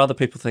way, I'd rather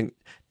people think,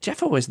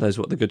 Jeff always knows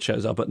what the good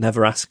shows are, but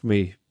never ask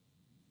me.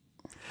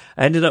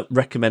 I ended up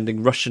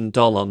recommending Russian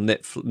Doll on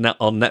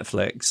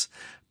Netflix,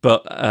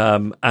 but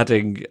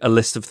adding a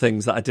list of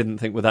things that I didn't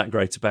think were that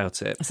great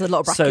about it. There's a lot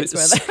of brackets so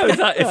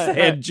that if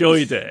they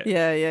enjoyed it,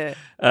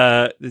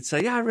 they'd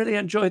say, yeah, I really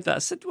enjoyed that. I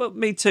said, well,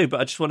 me too, but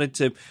I just wanted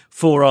to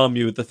forearm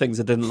you with the things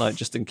I didn't like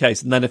just in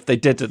case. And then if they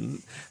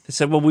didn't, they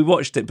said, well, we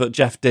watched it, but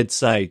Jeff did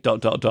say ... So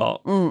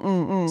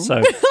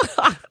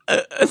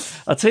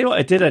I'll tell you what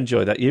I did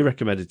enjoy that you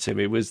recommended to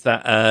me was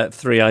that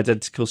 3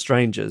 Identical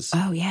Strangers.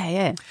 Oh,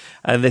 yeah.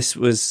 And this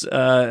was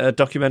a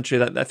documentary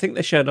that I think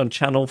they showed on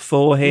Channel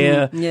 4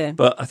 here,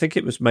 but I think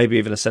it was maybe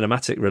even a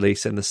cinematic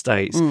release in the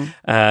States.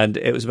 And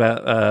it was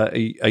about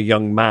a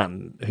young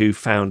man who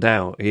found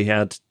out he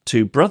had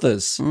 2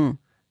 brothers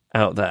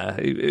out there.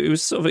 It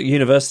was sort of at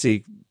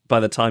university by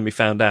the time he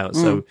found out,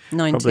 so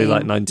 19. probably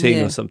like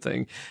 19 or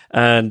something.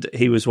 And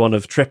he was one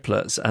of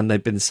triplets, and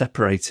they'd been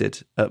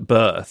separated at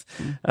birth.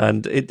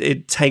 And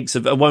it takes,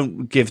 I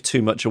won't give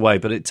too much away,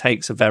 but it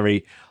takes a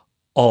very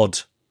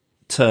odd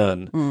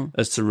turn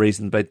as to the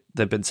reason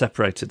they've been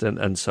separated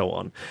and so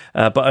on.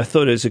 But I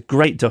thought it was a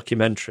great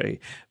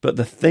documentary. But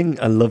the thing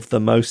I loved the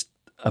most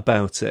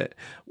about it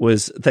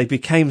was they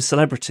became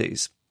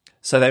celebrities.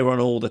 So they were on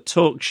all the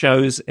talk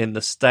shows in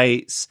the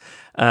States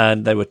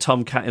and they were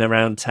tomcatting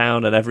around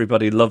town and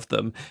everybody loved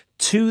them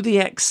to the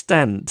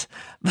extent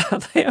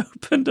that they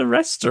opened a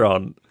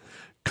restaurant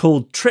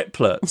called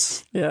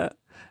Triplets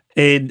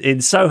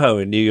in Soho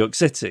in New York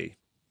City.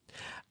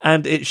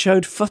 And it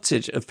showed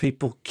footage of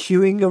people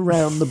queuing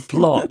around the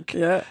block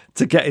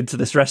to get into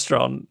this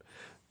restaurant,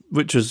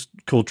 which was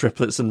called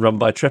Triplets and run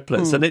by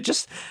triplets. And it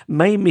just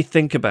made me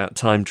think about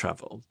time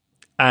travel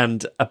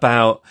and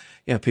about,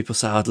 people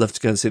say, I'd love to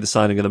go and see the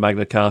signing of the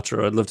Magna Carta,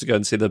 or I'd love to go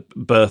and see the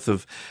birth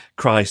of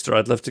Christ, or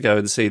I'd love to go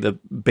and see the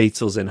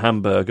Beatles in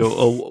Hamburg,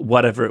 or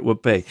whatever it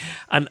would be.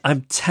 And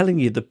I'm telling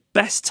you, the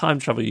best time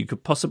travel you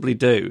could possibly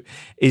do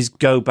is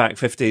go back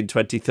 15,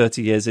 20,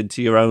 30 years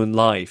into your own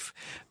life,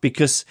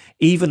 because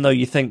even though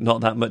you think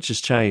not that much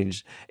has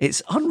changed,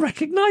 it's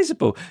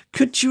unrecognisable.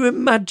 Could you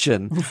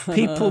imagine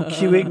people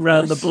queuing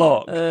around the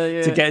block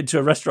to get into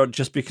a restaurant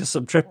just because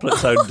some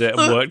triplets owned it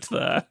and worked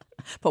there?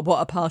 But what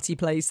a party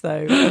place,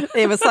 though.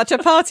 It was such a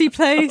party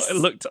place. It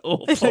looked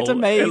awful. It looked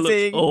amazing.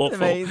 It looked awful.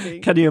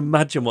 Amazing. Can you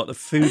imagine what the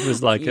food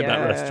was like in that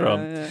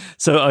restaurant? Yeah.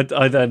 So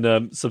I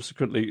then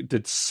subsequently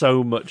did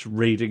so much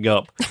reading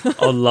up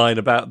online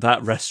about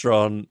that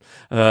restaurant.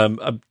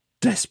 I'm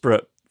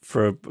desperate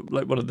for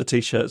one of the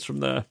T-shirts from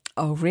there.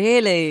 Oh,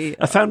 really?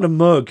 I found a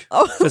mug.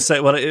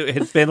 It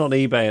had been on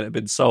eBay and it had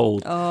been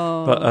sold.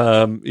 Oh.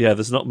 But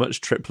there's not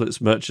much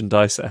Triplets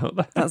merchandise out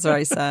there. That's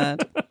very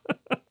sad.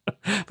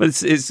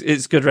 But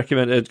it's good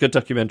good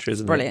documentary,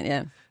 isn't Brilliant, it?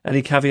 yeah.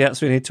 Any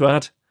caveats we need to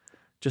add?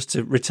 Just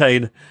to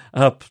retain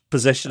our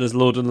position as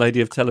Lord and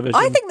Lady of Television.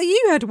 I think that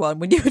you had one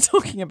when you were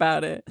talking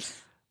about it.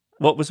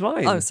 What was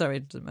mine? Oh, sorry,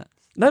 it doesn't matter.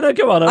 No,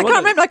 go on. I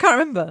can't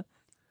remember.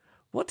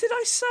 What did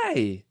I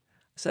say? I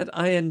said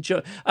I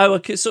enjoy. Oh,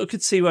 I sort of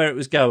could see where it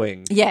was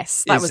going.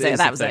 Yes, that was it.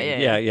 That was it.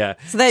 Yeah.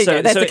 So there you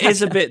go. There's so the it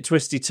is a bit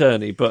twisty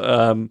turny, but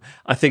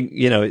I think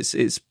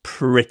it's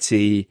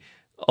pretty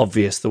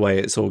obvious the way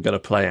it's all going to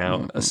play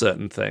out.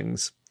 Certain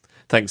things.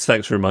 Thanks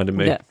for reminding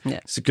me. Yeah.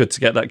 It's good to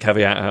get that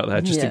caveat out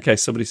there, just in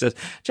case somebody says,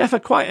 Jeff, I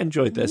quite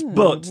enjoyed this,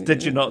 but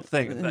did you not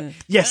think that?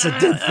 Yes, I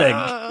did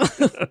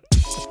think.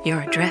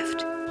 You're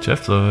adrift.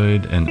 Jeff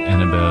Lloyd and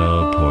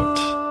Annabelle Port.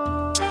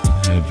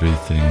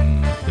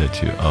 Everything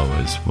that you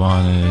always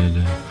wanted,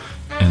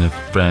 and a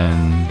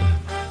friend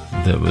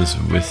that was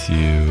with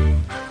you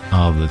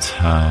all the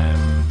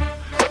time,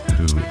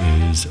 who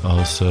is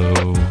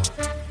also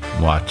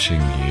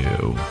watching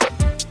you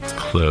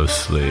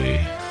closely,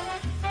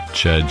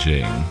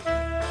 judging.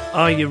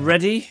 Are you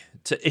ready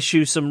to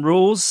issue some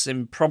rules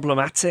in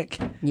problematic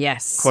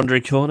Yes.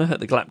 Quandary Corner at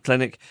the GLAP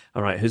Clinic?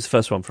 All right, who's the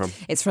first one from?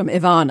 It's from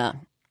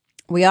Ivana.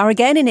 We are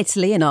again in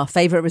Italy in our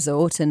favourite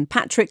resort, and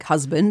Patrick,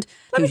 husband...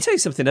 Let me tell you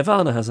something.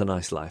 Ivana has a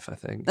nice life, I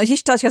think. Oh, she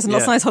has lots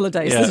of nice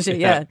holidays, doesn't she?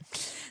 Yeah.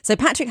 So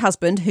Patrick,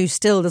 husband, who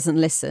still doesn't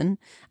listen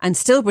and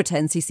still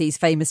pretends he sees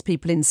famous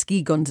people in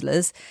ski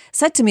gondolas,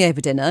 said to me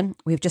over dinner,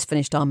 we've just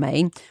finished our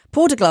main,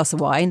 poured a glass of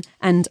wine,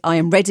 and I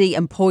am ready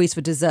and poised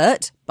for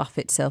dessert,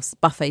 buffet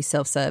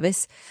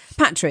self-service.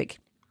 Patrick,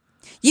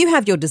 you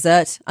have your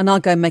dessert and I'll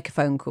go and make a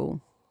phone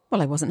call.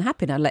 Well, I wasn't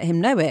happy and I let him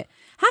know it.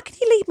 How can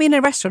you leave me in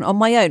a restaurant on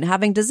my own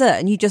having dessert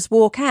and you just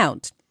walk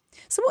out?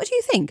 So what do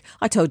you think?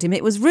 I told him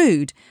it was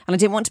rude and I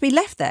didn't want to be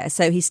left there,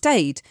 so he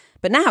stayed.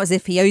 But now as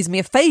if he owes me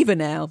a favour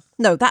now.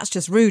 No, that's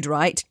just rude,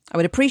 right? I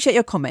would appreciate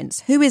your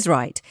comments. Who is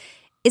right?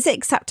 Is it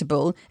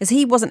acceptable as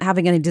he wasn't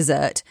having any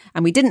dessert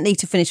and we didn't need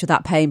to finish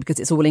without paying because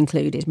it's all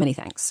included? Many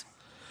thanks.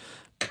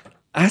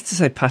 I have to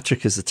say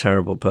Patrick is a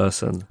terrible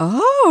person.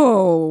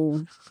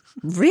 Oh,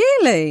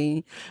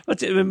 really?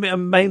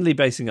 I'm mainly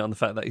basing it on the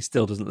fact that he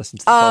still doesn't listen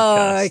to the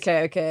podcast.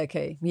 Oh,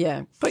 okay.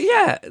 Yeah. But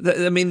yeah,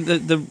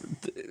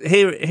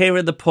 here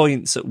are the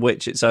points at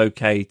which it's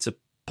okay to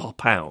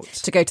pop out.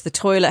 To go to the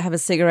toilet, have a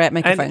cigarette,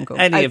 make a phone call.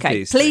 Any of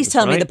these please things,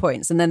 tell me right? the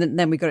points, and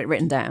then we got it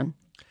written down.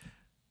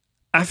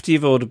 After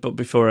you've ordered, but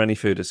before any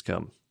food has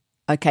come.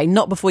 Okay,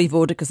 not before you've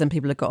ordered, because then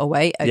people have got to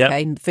wait.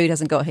 Okay, Food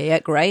hasn't got here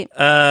yet. Great.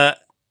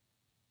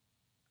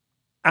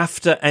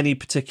 After any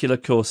particular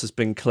course has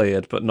been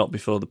cleared, but not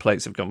before the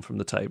plates have gone from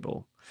the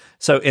table.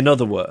 So, in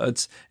other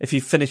words, if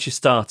you finish your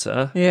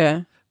starter,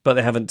 but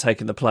they haven't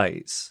taken the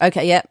plates.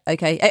 Okay,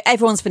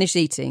 everyone's finished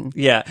eating.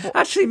 Yeah.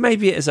 Actually,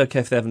 maybe it is okay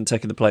if they haven't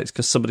taken the plates,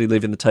 because somebody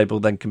leaving the table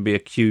then can be a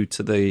cue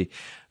to the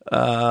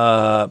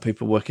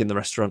people working in the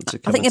restaurant to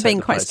come. I think you're and take being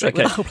the quite plates. strict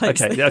with the whole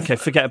plates thing. Okay,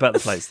 forget about the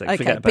plates thing.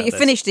 Okay, but you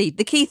finished eating.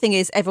 The key thing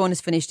is everyone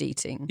has finished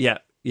eating. Yeah.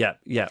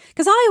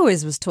 Because I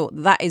always was taught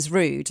that is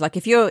rude. Like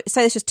if you're,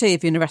 say there's just two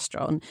of you in a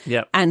restaurant,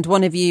 and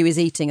one of you is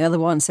eating, the other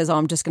one says, "Oh,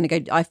 I'm just going to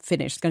go. I've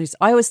finished."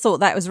 I always thought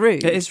that was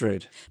rude. It is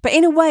rude. But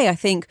in a way, I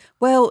think,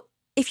 well,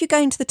 if you're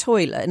going to the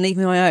toilet and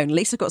leaving me my own, at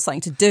least I've got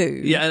something to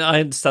do. Yeah, and I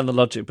understand the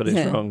logic, but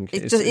it's wrong.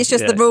 It's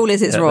just the rule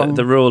is wrong.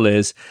 The rule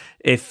is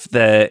if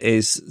there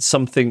is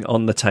something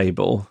on the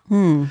table,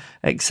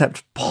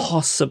 except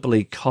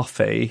possibly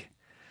coffee,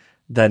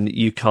 then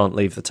you can't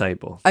leave the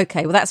table.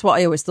 Okay, well, that's what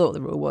I always thought the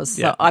rule was.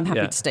 So I'm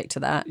happy to stick to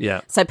that. Yeah.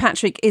 So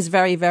Patrick is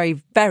very,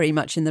 very, very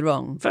much in the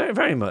wrong. Very,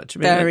 very much. I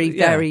mean,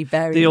 very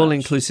The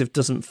all-inclusive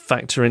doesn't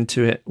factor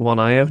into it one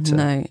iota.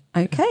 No.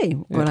 Okay.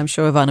 Well, I'm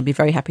sure Ivana will be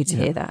very happy to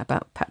hear that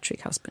about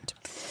Patrick, husband.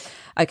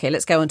 Okay,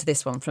 let's go on to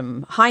this one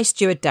from Hi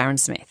Steward Darren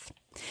Smith.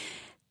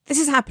 This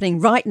is happening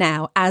right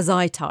now as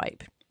I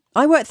type.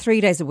 I work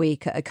 3 days a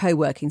week at a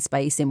co-working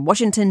space in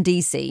Washington,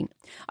 D.C.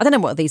 I don't know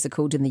what these are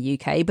called in the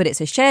UK, but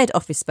it's a shared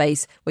office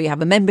space where you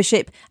have a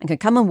membership and can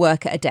come and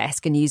work at a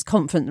desk and use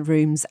conference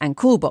rooms and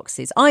call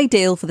boxes.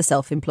 Ideal for the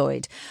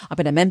self-employed. I've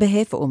been a member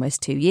here for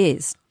almost 2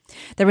 years.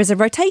 There is a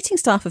rotating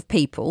staff of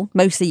people,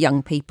 mostly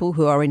young people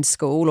who are in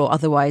school or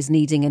otherwise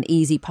needing an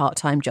easy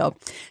part-time job,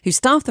 who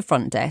staff the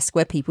front desk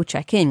where people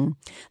check in.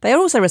 They are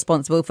also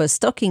responsible for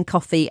stocking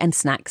coffee and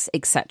snacks,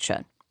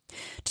 etc.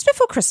 Just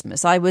before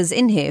Christmas, I was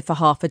in here for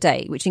half a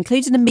day, which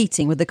included a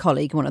meeting with a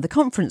colleague in one of the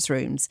conference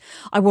rooms.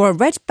 I wore a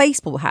red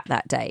baseball hat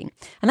that day,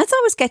 and as I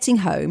was getting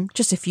home,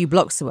 just a few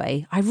blocks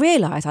away, I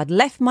realised I'd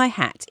left my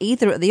hat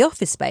either at the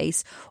office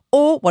space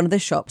or one of the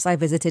shops I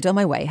visited on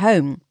my way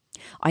home.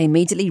 I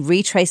immediately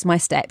retraced my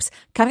steps,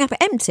 coming up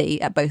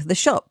empty at both of the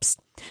shops.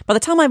 By the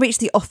time I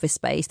reached the office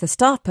space, the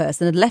staff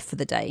person had left for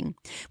the day.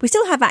 We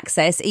still have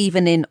access,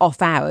 even in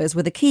off hours,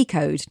 with a key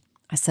code.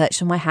 I searched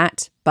for my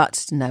hat,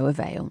 but no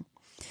avail.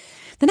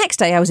 The next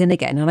day I was in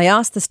again and I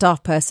asked the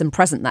staff person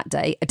present that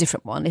day, a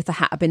different one, if the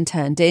hat had been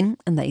turned in,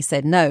 and they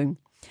said no.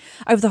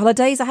 Over the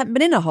holidays I hadn't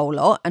been in a whole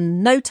lot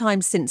and at no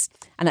time since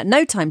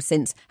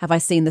have I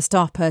seen the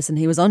staff person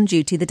who was on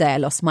duty the day I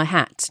lost my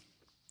hat.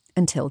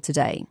 Until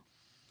today.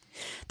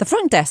 The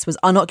front desk was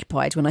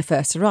unoccupied when I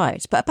first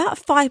arrived, but about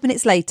 5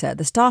 minutes later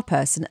the staff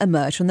person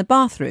emerged from the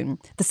bathroom,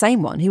 the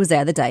same one who was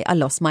there the day I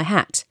lost my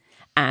hat.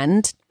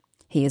 And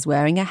he is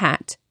wearing a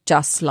hat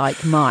just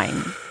like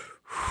mine.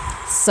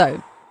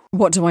 So,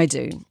 what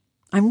do?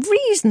 I'm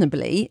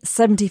reasonably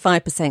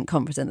 75%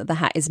 confident that the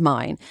hat is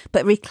mine,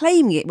 but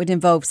reclaiming it would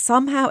involve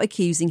somehow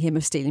accusing him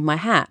of stealing my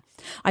hat.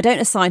 I don't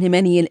assign him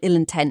any ill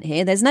intent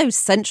here. There's no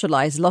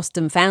centralised lost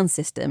and found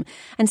system.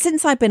 And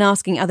since I've been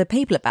asking other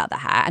people about the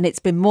hat, and it's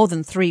been more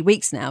than 3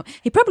 weeks now,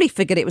 he probably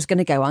figured it was going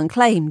to go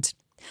unclaimed.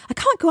 I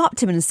can't go up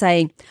to him and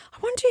say, I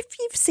wonder if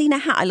you've seen a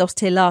hat I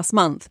lost here last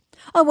month.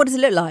 Oh, what does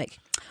it look like?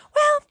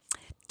 Well,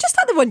 just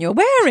like the one you're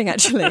wearing,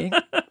 actually.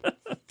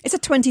 It's a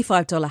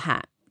 $25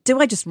 hat. Do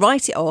I just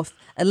write it off,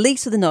 at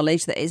least with the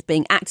knowledge that it's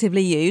being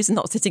actively used and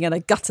not sitting in a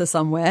gutter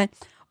somewhere?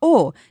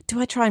 Or do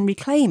I try and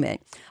reclaim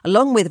it,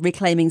 along with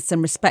reclaiming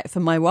some respect for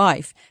my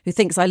wife, who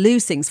thinks I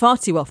lose things far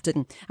too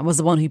often and was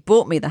the one who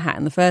bought me the hat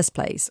in the first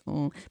place?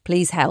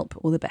 Please help.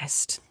 All the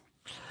best.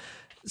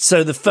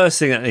 So the first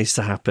thing that needs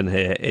to happen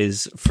here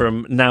is,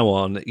 from now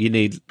on, you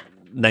need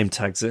name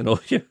tags in all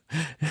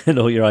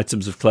your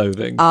items of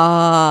clothing.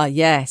 Ah,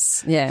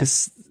 yes, yeah.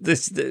 Because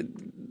this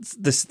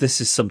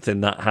is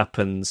something that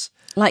happens.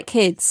 Like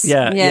kids.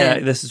 Yeah.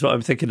 This is what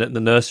I'm thinking that the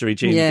nursery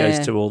Gene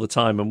goes to all the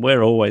time, and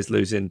we're always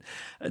losing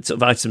sort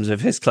of items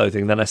of his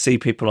clothing. Then I see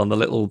people on the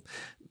little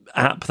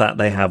app that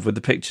they have with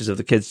the pictures of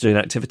the kids doing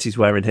activities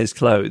wearing his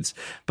clothes,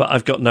 but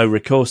I've got no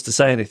recourse to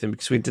say anything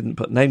because we didn't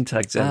put name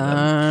tags in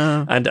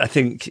them. And I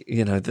think,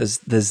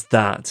 there's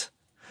that.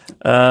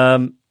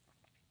 I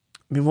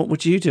mean, what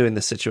would you do in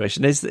this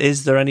situation?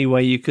 Is there any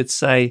way you could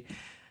say,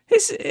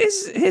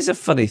 here's a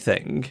funny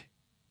thing?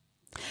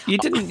 You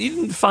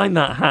didn't find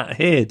that hat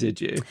here,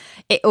 did you?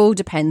 It all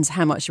depends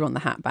how much you want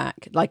the hat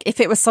back. Like, if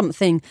it was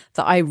something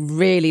that I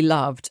really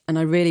loved and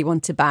I really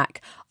wanted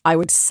back, I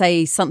would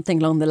say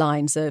something along the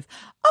lines of,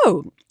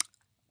 oh,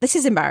 this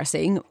is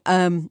embarrassing.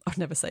 I'd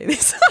never say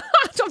this.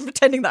 I'm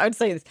pretending that I would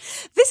say this.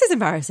 This is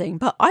embarrassing,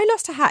 but I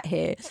lost a hat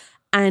here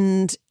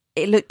and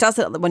does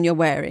it like the one you're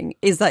wearing?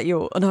 Is that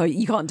your... Oh, no,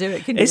 you can't do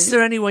it, can you? Is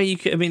there any way you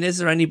could... I mean, is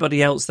there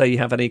anybody else there you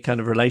have any kind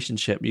of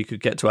relationship you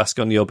could get to ask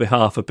on your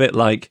behalf? A bit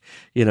like,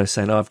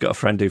 saying, oh, I've got a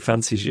friend who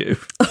fancies you.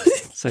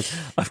 So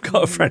I've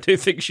got a friend who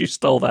thinks you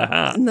stole their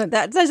hat. No,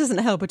 that doesn't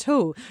help at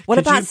all. What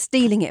about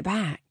stealing it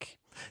back?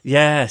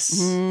 Yes.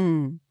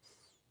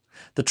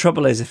 The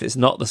trouble is, if it's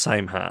not the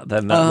same hat,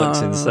 then that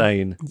looks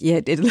insane.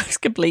 Yeah, it looks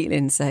completely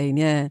insane,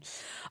 yeah.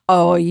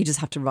 Oh, you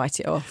just have to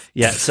write it off.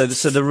 Yeah, so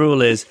the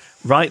rule is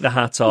write the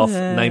hat off,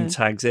 name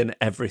tags in,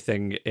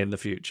 everything in the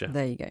future.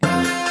 There you go.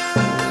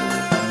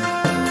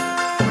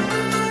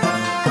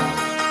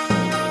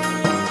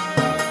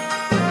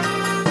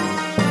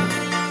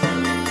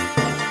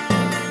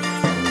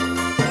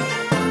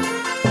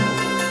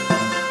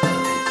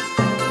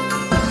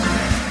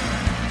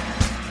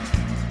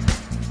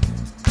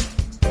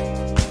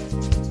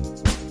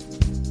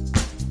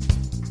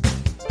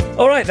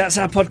 All right, that's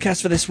our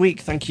podcast for this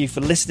week. Thank you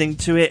for listening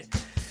to it.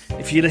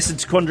 If you listened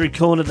to Quandary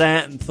Corner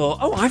there and thought,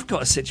 oh, I've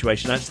got a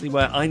situation actually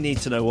where I need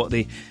to know what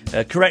the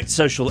correct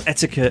social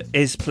etiquette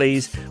is,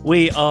 please,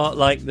 we are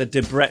like the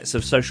Debrett's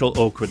of social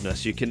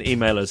awkwardness. You can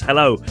email us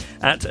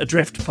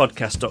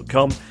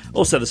hello@adriftpodcast.com.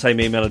 Also the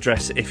same email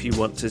address if you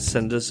want to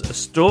send us a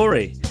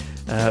story.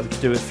 We can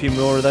do a few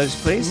more of those,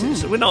 please.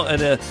 So we're not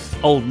in an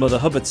old Mother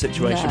Hubbard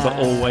situation, but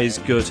always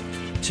good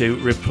to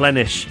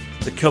replenish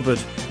the cupboard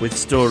with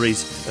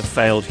stories of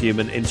failed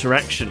human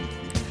interaction.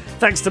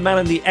 Thanks to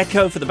Melon the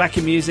Echo for the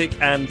backing music,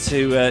 and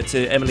to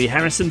Emily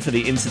Harrison for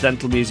the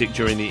incidental music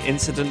during the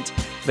incident.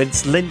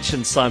 Vince Lynch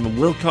and Simon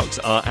Wilcox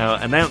are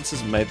our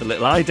announcers and made the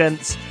little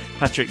idents.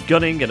 Patrick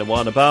Gunning and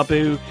Awana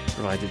Babu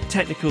provided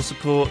technical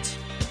support.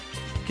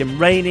 Kim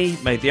Rainey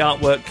made the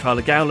artwork.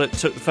 Carla Gowlett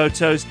took the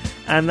photos.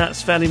 And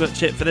that's fairly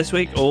much it for this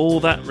week. All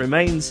that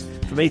remains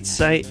for me to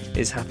say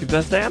is happy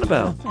birthday,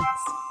 Annabelle. Thanks.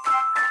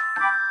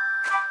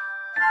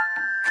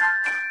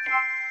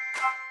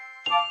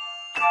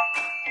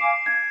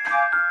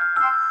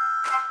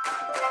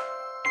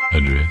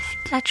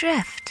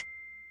 Adrift.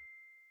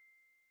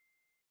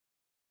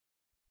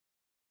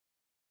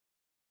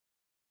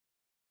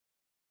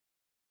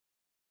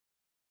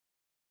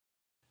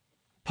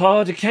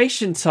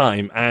 Podication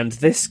time, and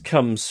this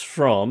comes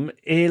from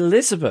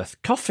Elizabeth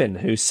Coffin,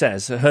 who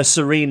says, Her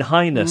Serene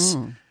Highness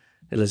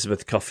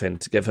Elizabeth Coffin,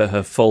 to give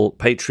her full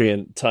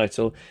Patreon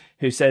title,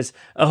 who says,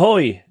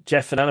 Ahoy,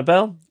 Jeff and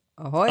Annabelle.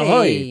 Ahoy.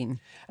 Ahoy.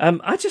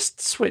 I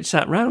just switched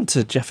that round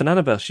to Jeff and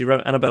Annabelle. She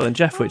wrote Annabelle and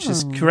Jeff, which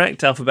is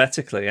correct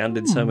alphabetically and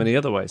in so many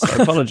other ways. So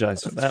I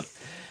apologise for that.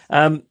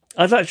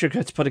 I'd like to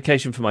request a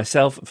podication for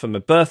myself for my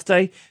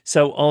birthday,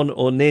 so on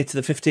or near to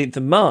the 15th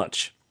of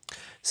March.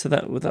 So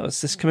that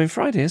was this coming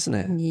Friday, isn't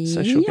it?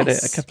 So she'll get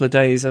it a couple of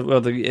days. Well,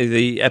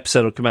 the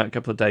episode will come out a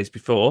couple of days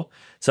before.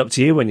 It's up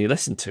to you when you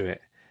listen to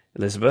it,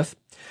 Elizabeth.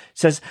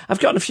 Says, I've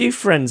gotten a few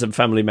friends and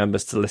family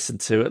members to listen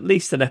to, at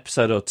least an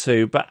episode or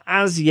two, but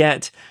as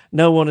yet,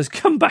 no one has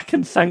come back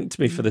and thanked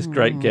me for this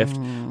great gift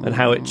and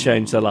how it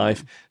changed their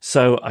life.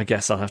 So I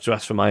guess I'll have to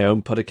ask for my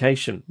own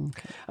podication.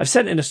 Okay. I've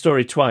sent in a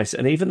story twice,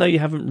 and even though you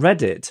haven't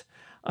read it,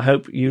 I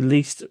hope you at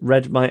least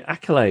read my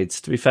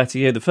accolades. To be fair to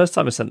you, the first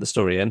time I sent the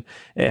story in,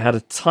 it had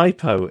a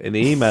typo in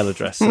the email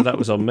address, so that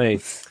was on me.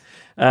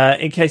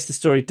 In case the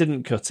story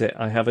didn't cut it,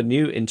 I have a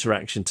new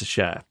interaction to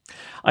share.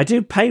 I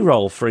do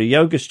payroll for a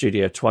yoga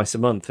studio twice a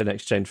month in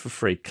exchange for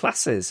free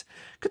classes.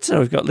 Good to know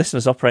we've got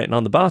listeners operating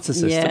on the barter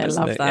system, Yeah,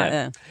 isn't love it?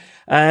 that,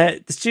 yeah.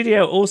 The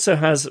studio also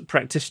has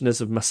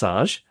practitioners of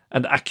massage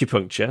and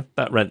acupuncture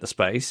that rent the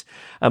space,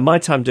 and my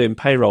time doing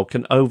payroll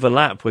can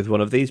overlap with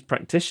one of these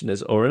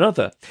practitioners or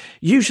another.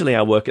 Usually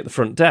I work at the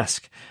front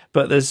desk,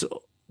 but there's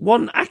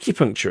one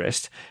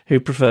acupuncturist who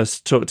prefers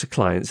to talk to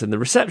clients in the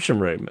reception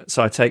room,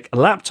 so I take a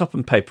laptop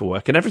and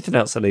paperwork and everything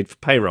else I need for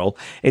payroll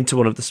into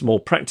one of the small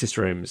practice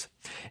rooms.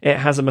 It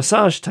has a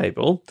massage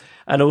table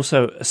and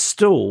also a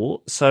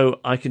stool, so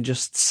I can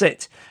just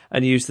sit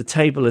and use the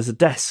table as a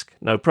desk,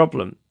 no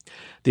problem.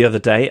 The other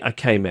day I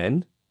came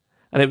in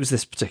and it was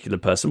this particular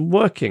person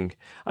working.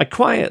 I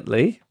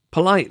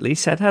politely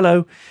said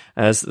hello,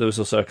 as there was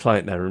also a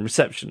client there in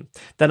reception.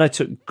 Then I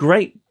took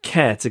great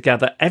care to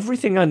gather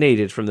everything I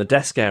needed from the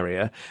desk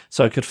area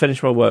so I could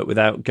finish my work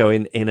without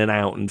going in and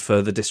out and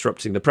further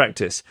disrupting the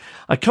practice.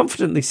 I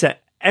confidently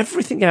set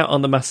everything out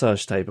on the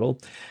massage table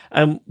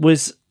and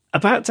was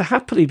about to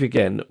happily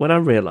begin when I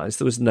realised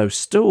there was no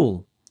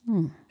stool.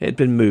 It had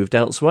been moved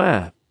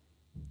elsewhere.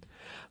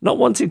 Not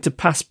wanting to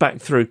pass back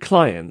through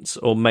clients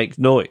or make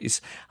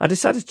noise, I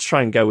decided to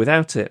try and go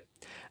without it.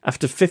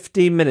 After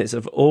 15 minutes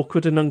of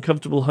awkward and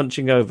uncomfortable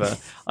hunching over,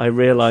 I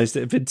realised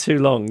it had been too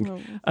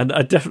long, and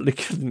I definitely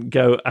couldn't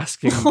go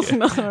asking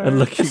and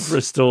looking for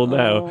a stall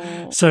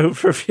now. So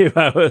for a few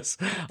hours,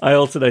 I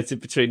alternated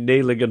between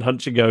kneeling and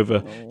hunching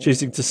over,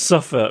 choosing to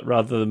suffer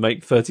rather than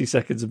make 30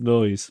 seconds of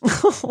noise.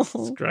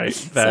 It's great.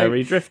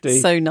 Very drifty.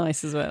 So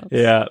nice as well.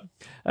 Yeah.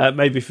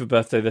 Maybe for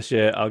birthday this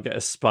year, I'll get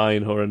a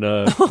spine or a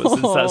nerve. But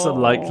since that's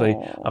unlikely,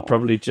 I'll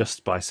probably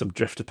just buy some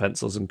drifter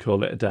pencils and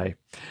call it a day.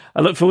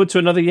 I look forward to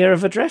another year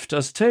of Adrift,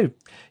 us too.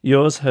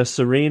 Yours, Her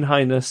Serene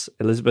Highness,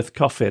 Elizabeth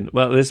Coffin.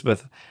 Well,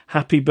 Elizabeth,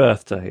 happy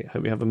birthday.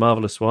 Hope you have a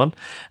marvellous one.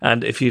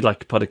 And if you'd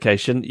like a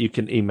podication, you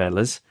can email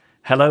us,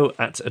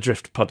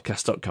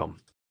 hello@adriftpodcast.com.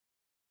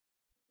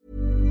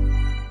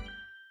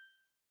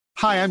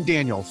 Hi, I'm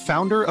Daniel,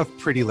 founder of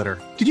Pretty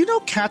Litter. Did you know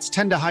cats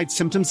tend to hide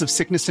symptoms of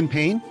sickness and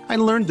pain? I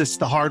learned this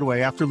the hard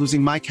way after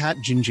losing my cat,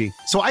 Gingy.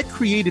 So I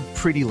created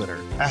Pretty Litter,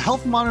 a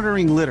health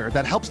monitoring litter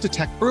that helps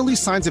detect early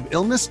signs of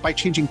illness by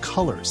changing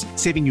colors,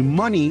 saving you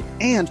money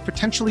and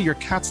potentially your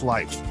cat's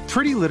life.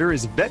 Pretty Litter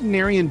is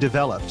veterinarian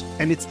developed,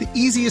 and it's the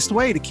easiest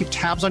way to keep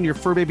tabs on your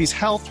fur baby's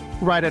health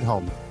right at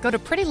home. Go to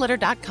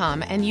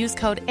prettylitter.com and use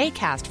code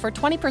ACAST for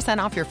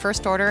 20% off your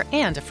first order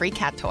and a free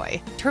cat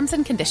toy. Terms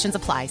and conditions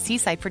apply. See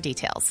site for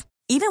details.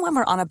 Even when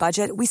we're on a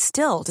budget, we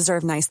still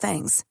deserve nice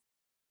things.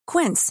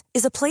 Quince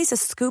is a place to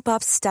scoop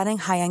up stunning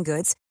high-end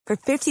goods for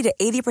 50 to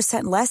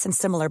 80% less than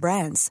similar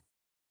brands.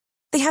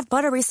 They have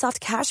buttery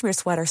soft cashmere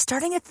sweaters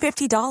starting at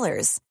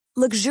 $50,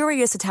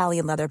 luxurious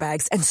Italian leather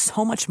bags, and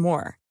so much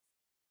more.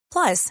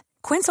 Plus,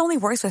 Quince only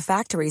works with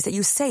factories that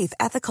use safe,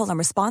 ethical, and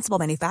responsible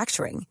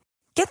manufacturing.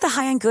 Get the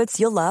high-end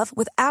goods you'll love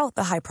without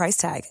the high price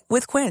tag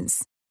with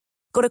Quince.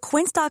 Go to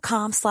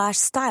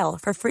quince.com/style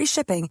for free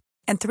shipping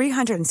and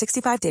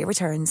 365-day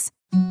returns.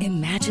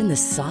 Imagine the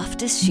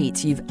softest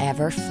sheets you've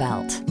ever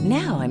felt.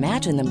 Now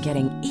imagine them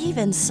getting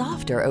even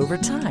softer over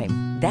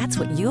time. That's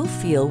what you'll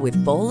feel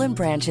with Boll &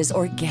 Branch's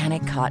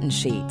organic cotton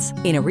sheets.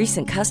 In a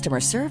recent customer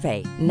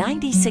survey,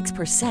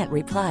 96%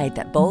 replied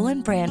that Boll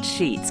 & Branch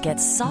sheets get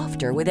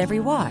softer with every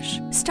wash.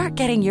 Start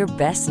getting your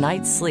best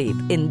night's sleep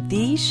in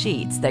these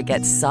sheets that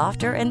get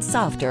softer and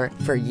softer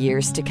for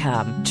years to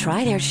come.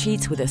 Try their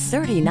sheets with a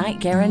 30-night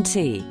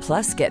guarantee.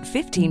 Plus, get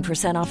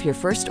 15% off your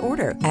first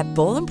order at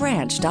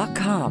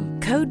bollandbranch.com.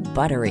 Code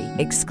BUTTERY.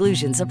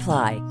 Exclusions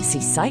apply. See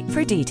site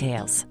for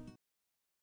details.